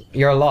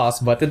you're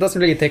lost, but it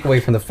doesn't really take away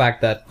from the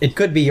fact that it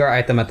could be your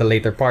item at the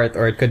later part,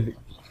 or it could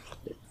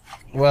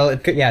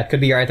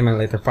be your item at a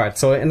later part.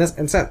 So in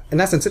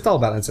essence, it all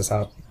balances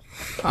out.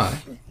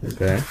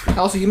 Okay.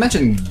 Also, you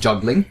mentioned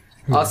juggling.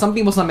 Some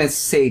people sometimes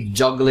say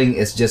juggling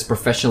is just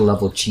professional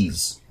level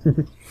cheese.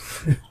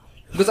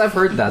 Because I've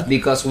heard that,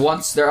 because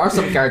there are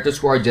some characters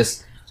who are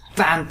just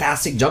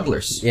fantastic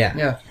jugglers. Yeah.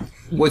 Yeah.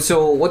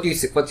 So what do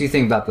you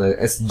think about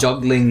as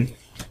juggling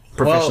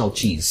professional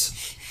cheese?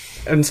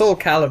 In Soul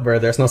Calibur,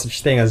 there's no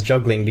such thing as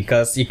juggling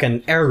because you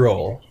can air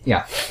roll.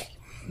 Yeah.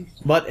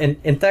 But in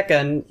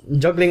Tekken,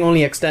 juggling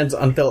only extends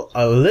until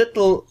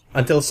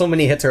so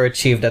many hits are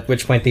achieved, at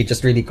which point they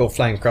just really go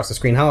flying across the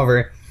screen.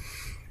 However,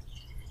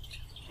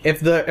 if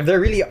there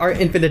really are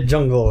infinite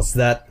jungles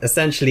that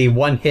essentially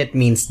one hit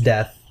means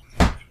death,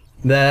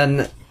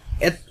 then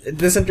it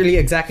isn't really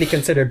exactly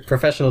considered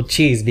professional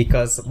cheese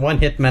because one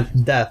hit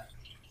meant death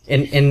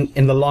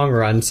in the long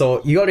run.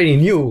 So you already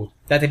knew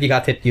that if you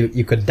got hit,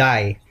 you could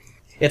die.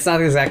 It's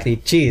not exactly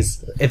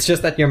cheese. It's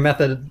just that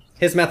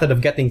his method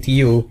of getting to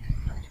you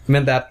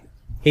meant that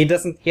he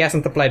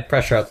hasn't applied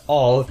pressure at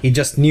all. He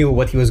just knew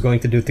what he was going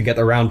to do to get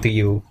around to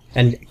you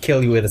and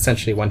kill you with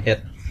essentially one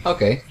hit.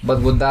 Okay,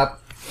 but would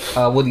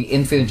the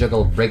infinite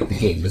juggle break the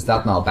game? Is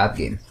that not a bad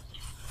game?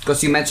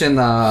 Because you mentioned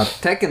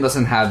Tekken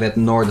doesn't have it,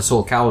 nor the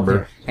Soul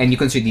Calibur, and you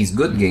consider these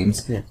good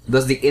games. Yeah.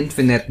 Does the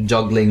infinite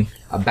juggling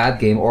a bad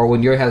game? Or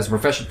when you're as a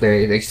professional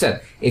player, like you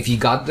said, if you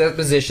got that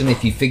position,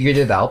 if you figured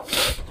it out,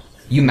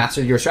 you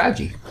mastered your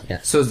strategy. Yeah.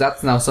 So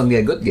that's now suddenly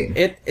a good game.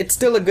 It's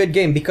still a good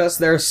game because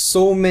there are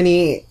so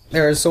many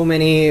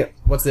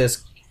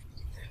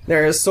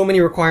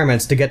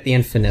requirements to get the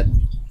infinite.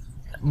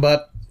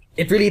 But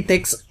it really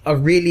takes a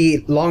really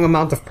long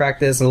amount of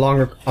practice and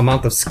long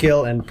amount of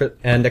skill and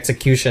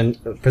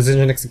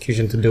precision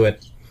execution to do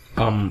it.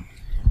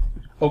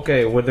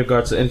 Okay, with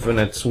regards to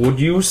infinites, would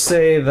you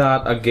say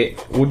that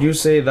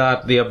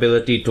the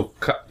ability to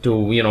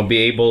be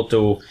able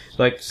to,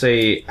 like,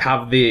 say,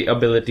 have the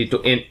ability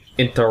to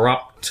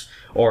interrupt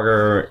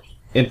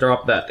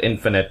that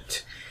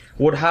infinite,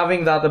 would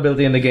having that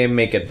ability in the game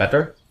make it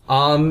better?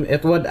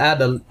 It would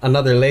add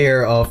another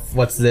layer of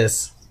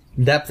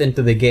depth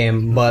into the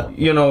game, but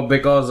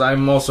because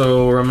I'm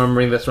also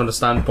remembering this from the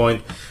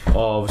standpoint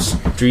of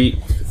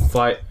Street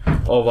Fight,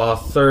 of a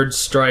Third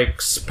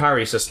Strike's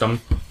parry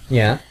system.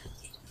 yeah.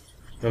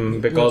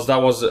 Because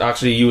that was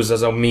actually used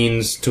as a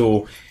means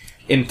to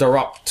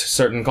interrupt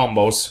certain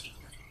combos.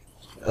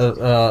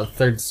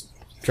 Third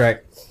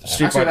strike.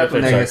 Street Actually, Fighter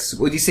Third Strike. is,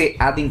 would you say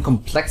adding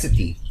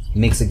complexity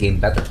makes a game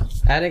better?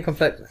 Adding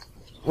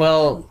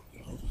well,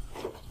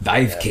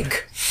 Dive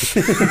kick.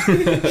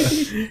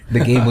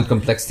 The game with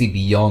complexity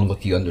beyond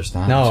what you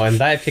understand. No, and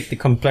dive kick, the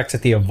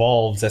complexity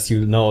evolves as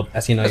you know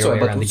That's your why,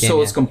 way around the but game. so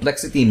yeah. its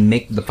complexity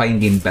make the fighting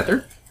game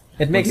better?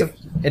 It makes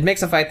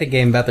a fighting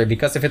game better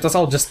because if it was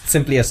all just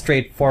simply a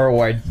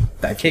straightforward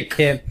kick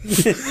him,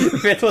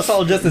 if it was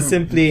all just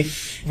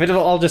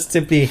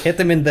simply hit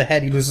him in the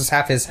head, he loses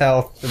half his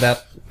health.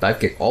 That Dive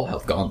kick, all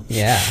health gone.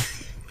 yeah,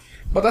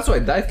 But that's why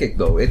dive kick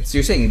though.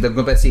 You're saying the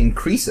complexity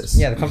increases.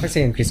 yeah, the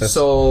complexity increases.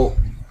 So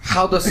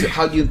how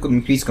do you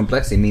increase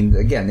complexity? I mean,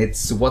 again,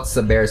 it's what's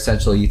the bare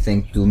essential you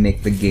think to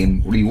make the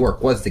game really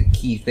work? What's the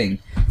key thing?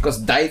 Because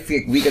dive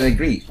kick, we can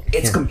agree,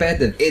 it's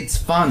competitive, it's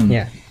fun,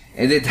 Yeah.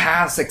 and it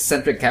has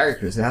eccentric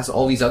characters. It has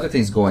all these other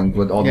things going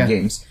with all the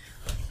games.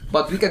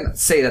 But we can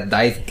say that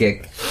dive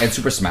kick and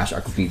Super Smash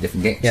are completely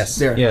different games. yes,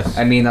 Yes.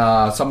 I mean,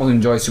 someone who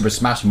enjoys Super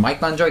Smash might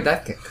not enjoy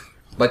dive kick,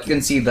 but you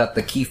can see that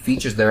the key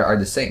features there are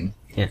the same.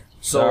 yeah,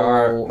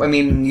 So, I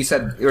mean, you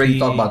already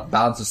talked about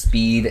balance of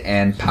speed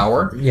and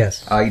power.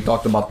 yes, You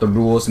talked about the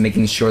rules,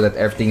 making sure that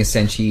everything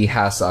essentially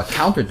has a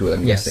counter to it,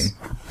 I'm yes, guessing.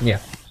 yeah,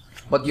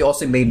 But you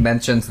also made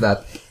mentions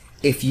that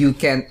if you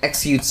can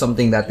execute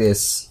something that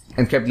is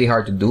incredibly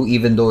hard to do,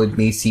 even though it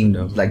may seem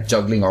like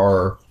juggling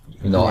or,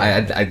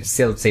 I'd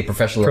still say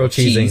professional pro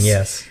cheesing, cheese,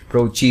 yes,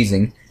 pro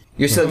cheesing,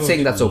 you're still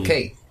saying that's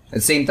okay.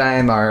 At the same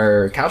time,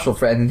 our casual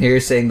friend here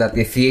is saying that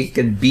if he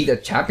can beat a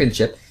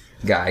championship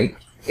guy,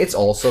 it's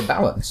also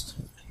balanced.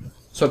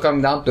 So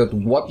coming down to it,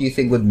 what do you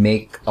think would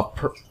make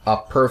a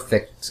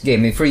perfect game?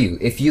 I mean, for you,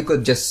 if you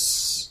could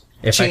just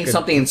If I change could-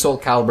 something in Soul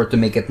Calibur to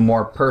make it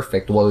more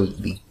perfect, what would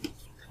it be?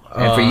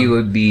 And for you, it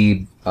would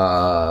be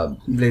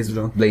Blaze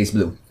Blue. Blaze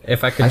Blue.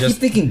 If I I could keep just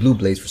thinking Blue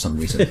Blaze for some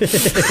reason.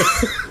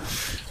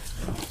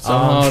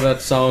 Somehow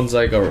that sounds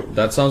like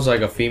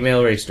a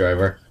female race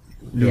driver.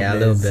 yeah, a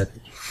little bit.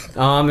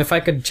 If I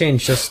could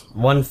change just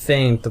one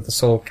thing to the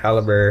Soul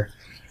Calibur,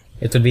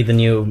 it would be the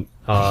new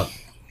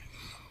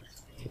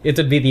it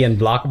would be the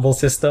unblockable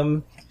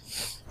system,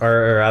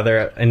 or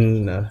rather,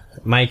 in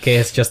my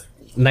case, just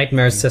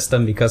Nightmare's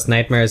system, because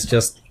Nightmare is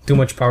just too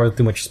much power,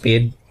 too much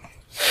speed.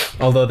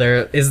 Although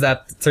there is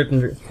that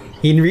certain,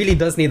 he really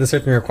does need a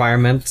certain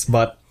requirements,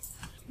 but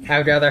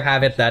I'd rather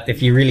have it that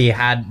if you really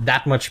had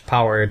that much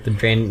power to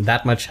drain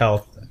that much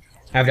health,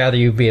 I'd rather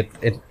you be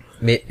it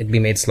be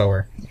made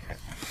slower.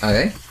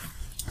 Okay.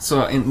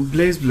 So in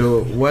Blaze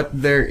Blue, what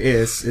there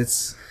is,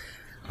 it's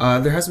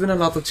there has been a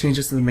lot of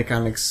changes to the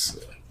mechanics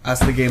as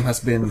the game has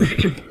been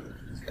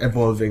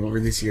evolving over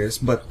these years.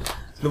 But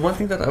the one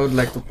thing that I would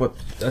like to put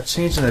a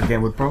change in that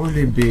game would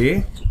probably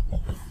be.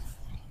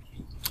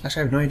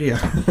 Actually, I have no idea.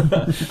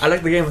 I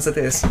like the game as it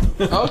is.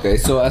 Okay,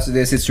 so as it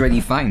is, it's already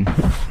fine.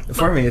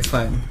 For me, it's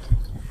fine.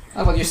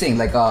 What you're saying,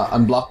 like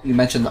unblock. You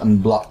mentioned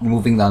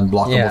removing the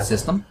unblockable Yeah.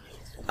 system.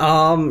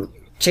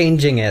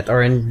 Changing it,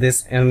 or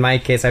in my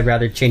case, I'd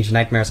rather change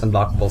Nightmare's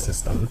unblockable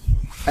system.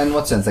 In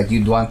what sense? Like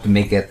you'd want to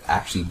make it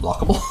actually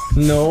blockable?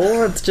 No,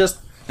 it's just,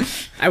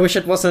 I wish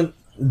it wasn't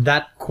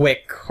that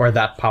quick or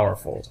that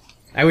powerful.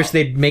 I wish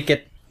they'd make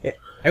it.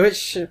 I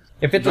wish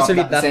if it was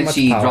really that much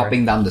essentially power,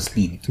 dropping down the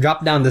speed.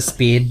 drop down the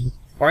speed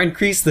or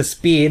increase the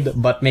speed,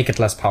 but make it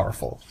less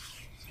powerful.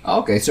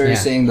 Okay, so you're Yeah.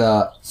 saying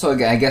so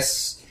again, I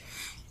guess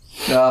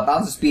the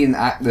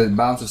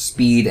balance of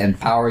speed and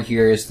power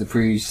here is the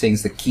previous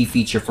things, the key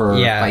feature for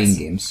Yeah, fighting it's-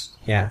 games.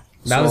 Yeah,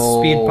 balance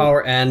So- speed,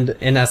 power, and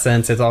in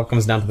essence, it all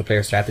comes down to the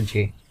player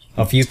strategy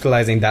of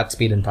utilizing that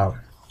speed and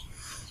power.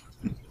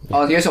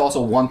 Here's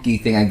also one key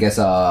thing, I guess.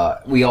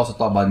 We also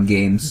talk about in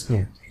games.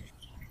 Yeah.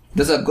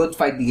 Does a good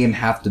fighting game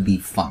have to be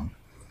fun?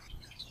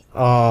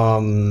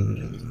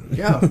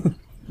 Yeah.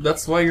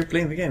 That's why you're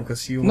playing the game,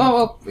 because you. No,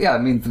 well, yeah. I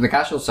mean, from the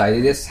casual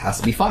side, has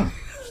to be fun.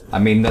 I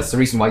mean, that's the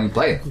reason why you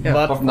play it. Yeah.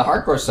 But from the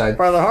hardcore side,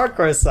 For the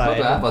hardcore I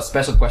have a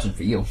special question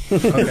for you.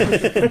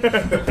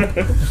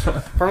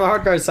 From a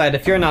hardcore side,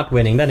 if you're not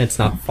winning, then it's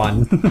not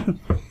fun.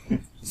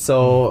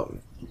 So,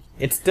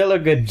 it's still a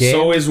good game.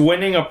 So is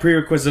winning a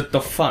prerequisite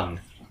to fun?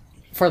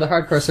 For the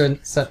hardcore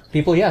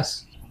people,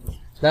 yes.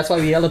 That's why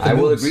we yell at the I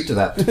will boobs. agree to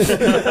that.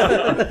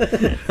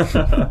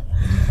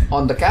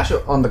 On the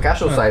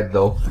casual side,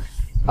 though,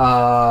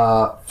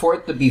 for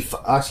it to be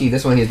actually,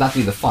 this one is not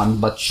really the fun,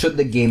 but should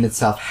the game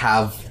itself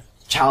have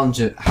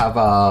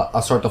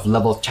a sort of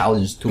level of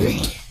challenge to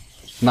it?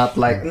 Not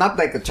like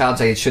a challenge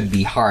that it should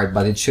be hard,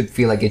 but it should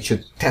feel like it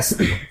should test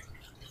you.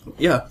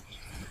 Yeah.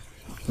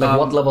 Like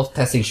what level of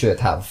testing should it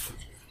have?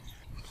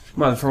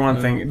 Well, for one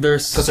thing,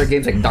 there's. Because there are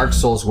games like Dark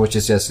Souls, which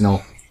is just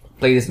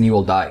play this and you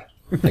will die,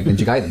 like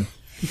Ninja Gaiden.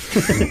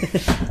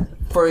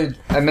 For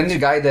Ninja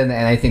Gaiden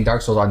and I think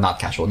Dark Souls are not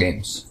casual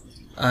games.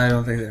 I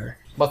don't think they are.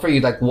 But for you,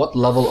 like, what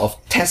level of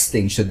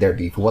testing should there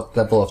be? What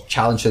level of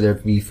challenge should there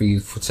be for you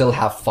to still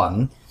have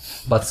fun,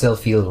 but still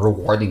feel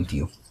rewarding to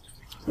you?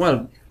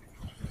 Well,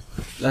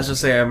 let's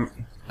just say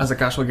as a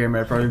casual gamer,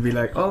 I'd probably be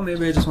like, oh,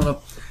 maybe I just want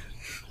to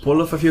pull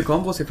off a few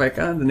combos if I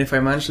can, and if I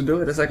manage to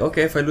do it, it's like,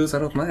 okay, if I lose, I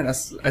don't mind.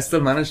 I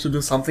still managed to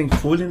do something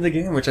cool in the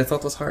game, which I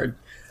thought was hard.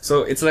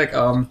 So it's like,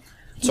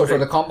 So for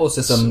the combo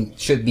system,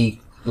 should be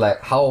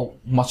like how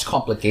much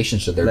complication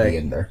should there Like, be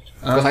in there?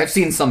 Because I've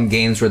seen some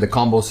games where the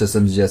combo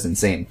system is just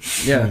insane,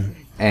 Yeah.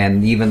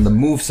 and even the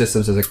move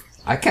systems is like,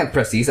 I can't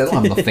press these. I don't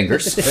have enough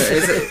fingers.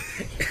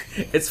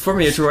 It's for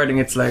me. It's rewarding.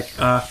 It's like,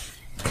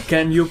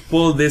 can you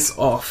pull this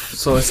off?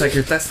 So it's like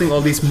you're testing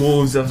all these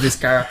moves of this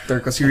character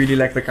because you really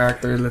like the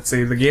character. Let's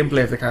say the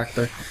gameplay of the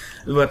character,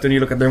 but when you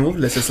look at their move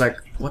list, it's like,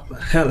 what the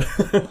hell?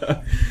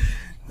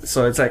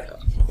 So it's like,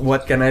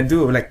 what can I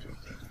do? Like,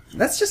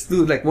 let's just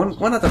do like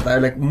one at a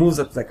time. Like moves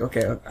that's like,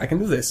 okay, I can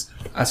do this.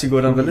 As you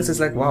go down the list, it's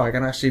like, wow, I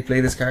can actually play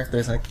this character.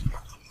 It's like,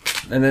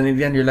 and then in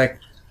the end, you're like,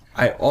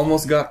 I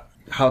almost got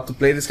how to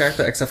play this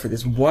character except for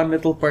this one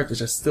little part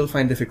which I still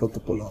find difficult to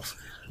pull off.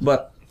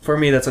 But for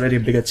me, that's already a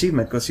big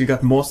achievement because you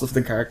got most of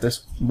the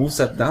characters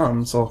moveset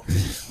down. So,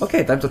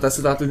 okay, time to test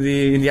it out in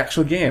the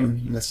actual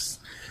game.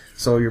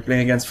 So you're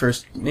playing against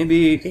first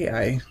maybe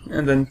AI,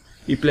 and then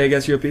you play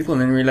against real people,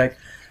 and then you're like,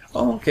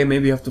 oh, okay,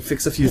 maybe you have to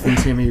fix a few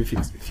things here, maybe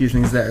fix a few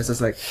things there. So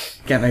it's like,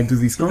 can I do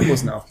these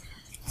combos now?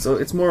 So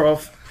it's more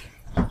of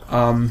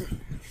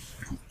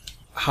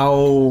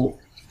how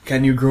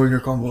can you grow your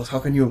combos? How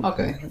can you?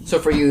 Okay, so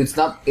for you, it's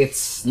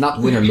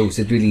not win or lose.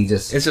 It really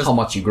just, It's just how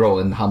much you grow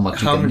and how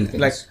much you how can do many,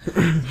 things.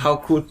 like how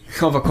cool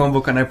of a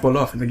combo can I pull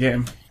off in the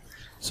game?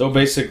 So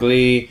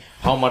basically,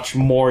 how much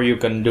more you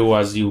can do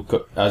as you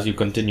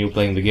continue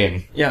playing the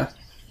game. Yeah.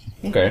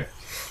 Okay.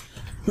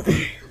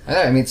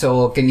 I mean,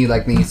 so can you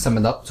like me sum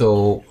it up?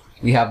 So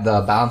we have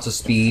the balance of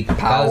speed,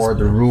 power,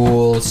 the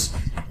rules,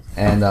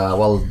 and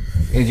well,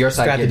 in your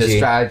side here, the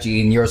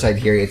strategy. In your side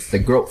here, it's the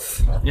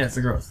growth. Yeah, it's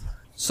the growth.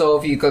 So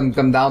if you can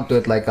come down to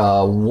it, like,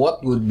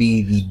 what would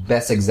be the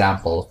best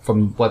example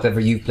from whatever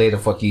you've played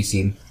of what you've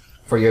seen?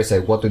 For your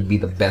side, what would be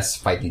the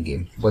best fighting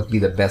game? What would be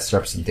the best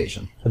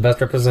representation? The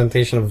best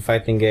representation of a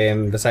fighting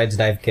game, besides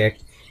Dive Kick,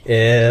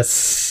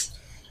 is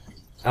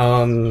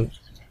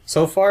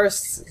so far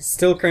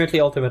still currently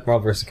Ultimate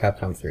Marvel vs.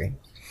 Capcom 3.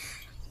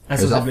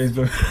 That's what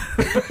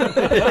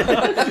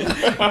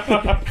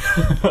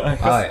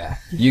Oh yeah,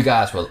 you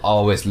guys will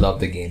always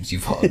love the games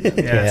you've played.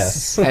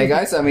 Yes. Hey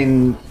guys, I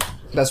mean,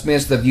 that's me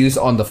as the views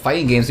on the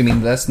fighting games. I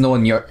mean, let us know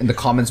in the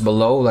comments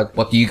below, like,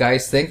 what do you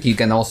guys think? You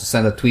can also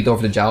send a tweet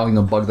over to Jao,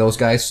 bug those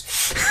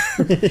guys.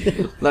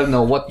 Let them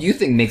know what you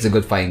think makes a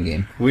good fighting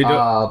game. We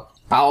don't-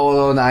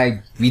 Paolo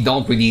and we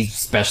don't really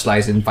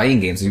specialize in fighting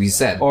games, as we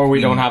said. Or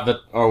we don't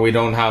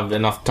have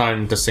enough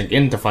time to sink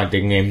into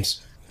fighting games.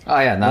 Oh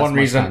yeah, not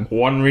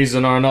One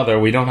reason or another,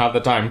 we don't have the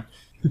time.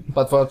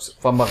 But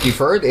from what you've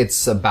heard,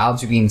 it's a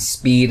balance between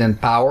speed and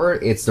power.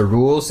 It's the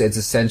rules. It's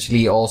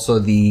essentially also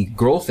the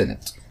growth in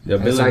it. The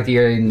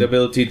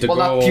ability to well,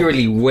 go. not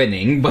purely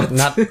winning, but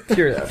Not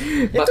pure.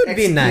 It but would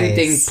be executing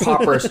nice.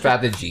 proper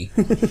strategy.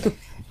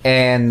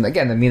 And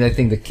again, I mean, I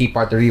think the key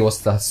part really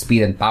was the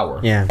speed and power.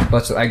 Yeah.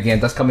 But again,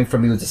 that's coming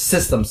from you, the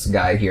systems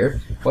guy here.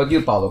 What do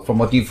you, Paulo? From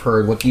what you've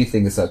heard, what do you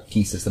think is a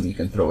key system you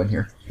can throw in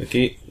here?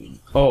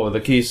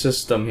 The key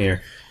system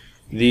here.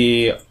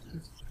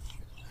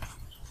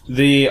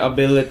 The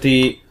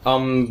ability,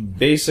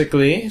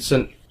 basically,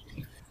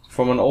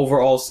 from an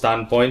overall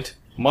standpoint,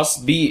 a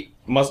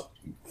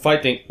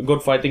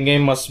good fighting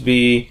game must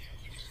be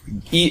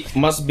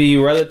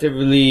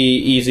relatively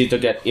easy to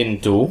get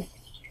into,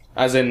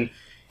 as in,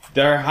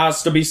 there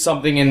has to be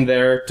something in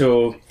there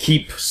to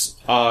keep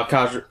a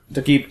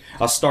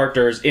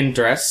starter's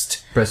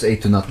interest. Press A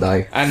to not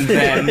die. And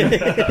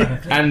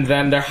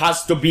then there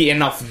has to be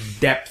enough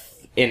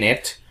depth in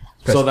it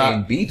Press so A that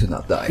and B to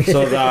not die.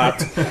 so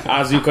that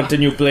as you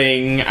continue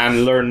playing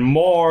and learn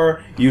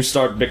more, you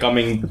start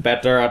becoming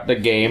better at the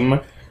game.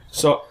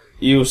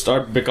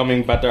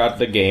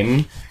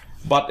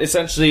 But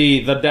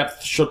essentially, the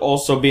depth should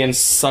also be in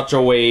such a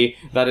way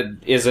that it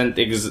isn't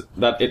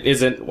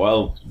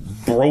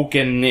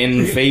broken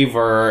in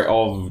favor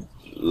of,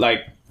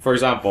 like, for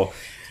example,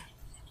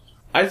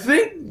 I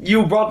think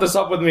you brought this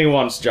up with me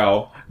once,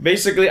 Jao.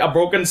 Basically, a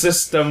broken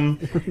system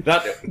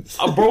that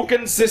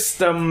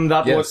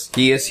Yes, was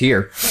he is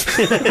here.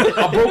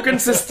 a broken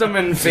system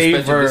in Suspension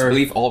of favor.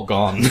 disbelief all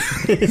gone.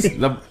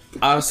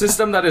 A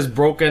system that is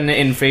broken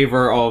in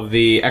favor of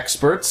the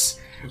experts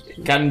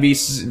can be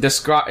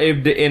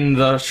described in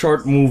the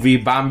short movie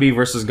Bambi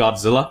vs.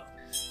 Godzilla.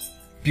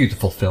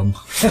 Beautiful film.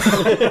 Yeah,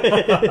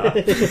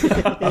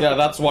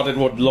 that's what it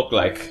would look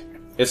like.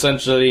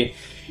 Essentially,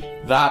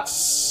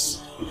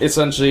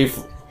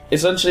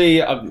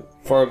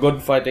 for a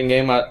good fighting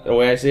game, the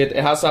way I see it,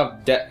 it has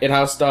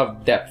to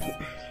have depth,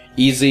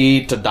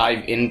 easy to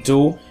dive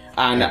into,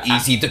 and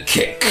Easy to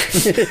kick.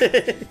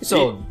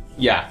 So,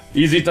 yeah,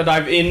 easy to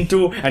dive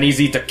into and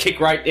easy to kick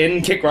right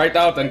in, kick right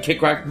out, and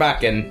kick right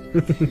back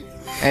in.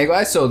 hey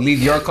guys, so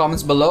leave your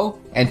comments below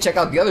and check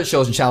out the other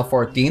shows in Channel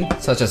 14,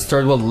 such as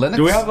Third World Linux.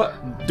 Do we have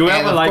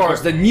and a of like?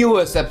 course, the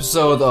newest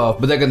episode of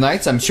Bodega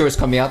Nights. I'm sure it's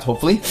coming out,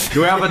 hopefully.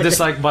 Do we have a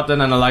dislike button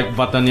and a like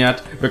button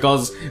yet?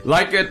 Because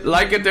like it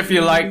if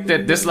you liked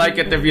it, dislike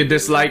it if you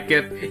dislike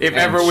it. If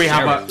ever we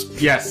have a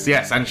yes,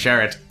 and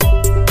share it.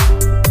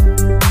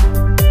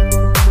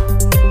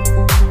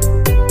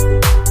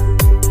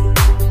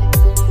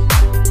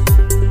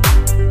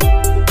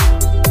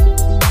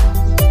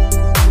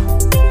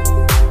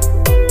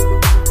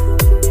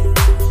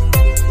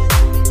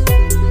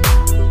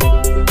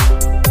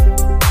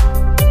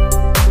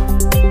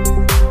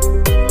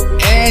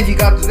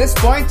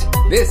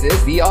 This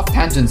is the off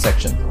tangent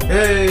section.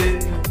 Hey!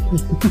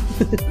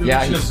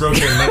 Yeah, Illusion is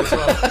broken. Might as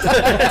well.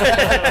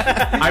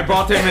 I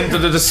brought him into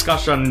the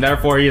discussion,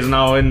 therefore he is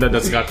now in the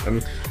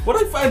discussion. What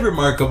I find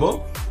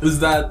remarkable is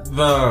that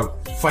the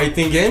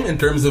fighting game, in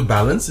terms of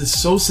balance, is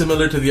so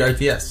similar to the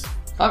RTS.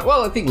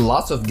 Well, I think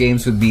lots of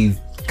games would be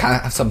kind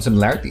of have some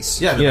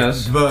similarities. Yeah.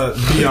 Yes.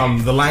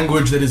 The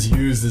language that is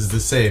used is the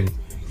same.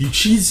 You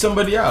cheese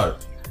somebody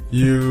out.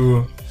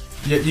 You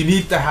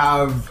need to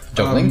have a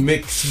Juggling?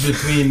 mix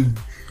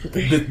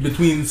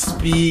between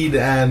speed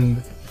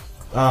and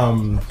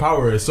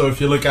power. So if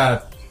you look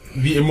at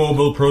the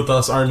immobile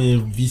Protoss army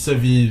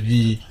vis-a-vis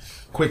the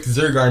quick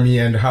Zerg army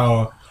and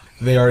how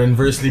they are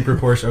inversely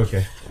proportional.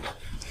 Okay.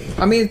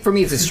 I mean, for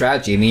me, it's a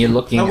strategy. I mean, you're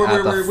looking No,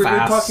 at we're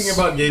fast... talking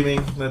about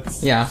gaming.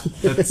 Yeah.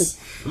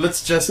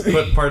 Let's just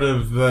put part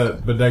of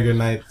the Bodega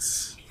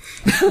Nights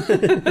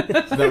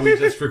that we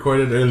just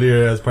recorded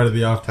earlier as part of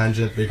the off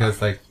tangent because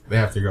they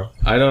have to go.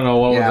 I don't know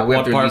what, Yeah, we have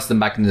what to part. release them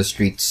back into the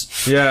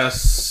streets.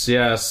 Yes.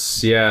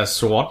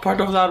 What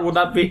part of that would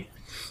that be?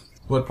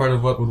 What part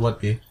of what would what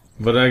be?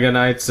 Bodega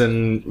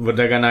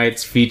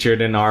Nights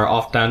featured in our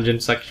off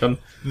tangent section.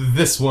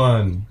 This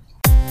one.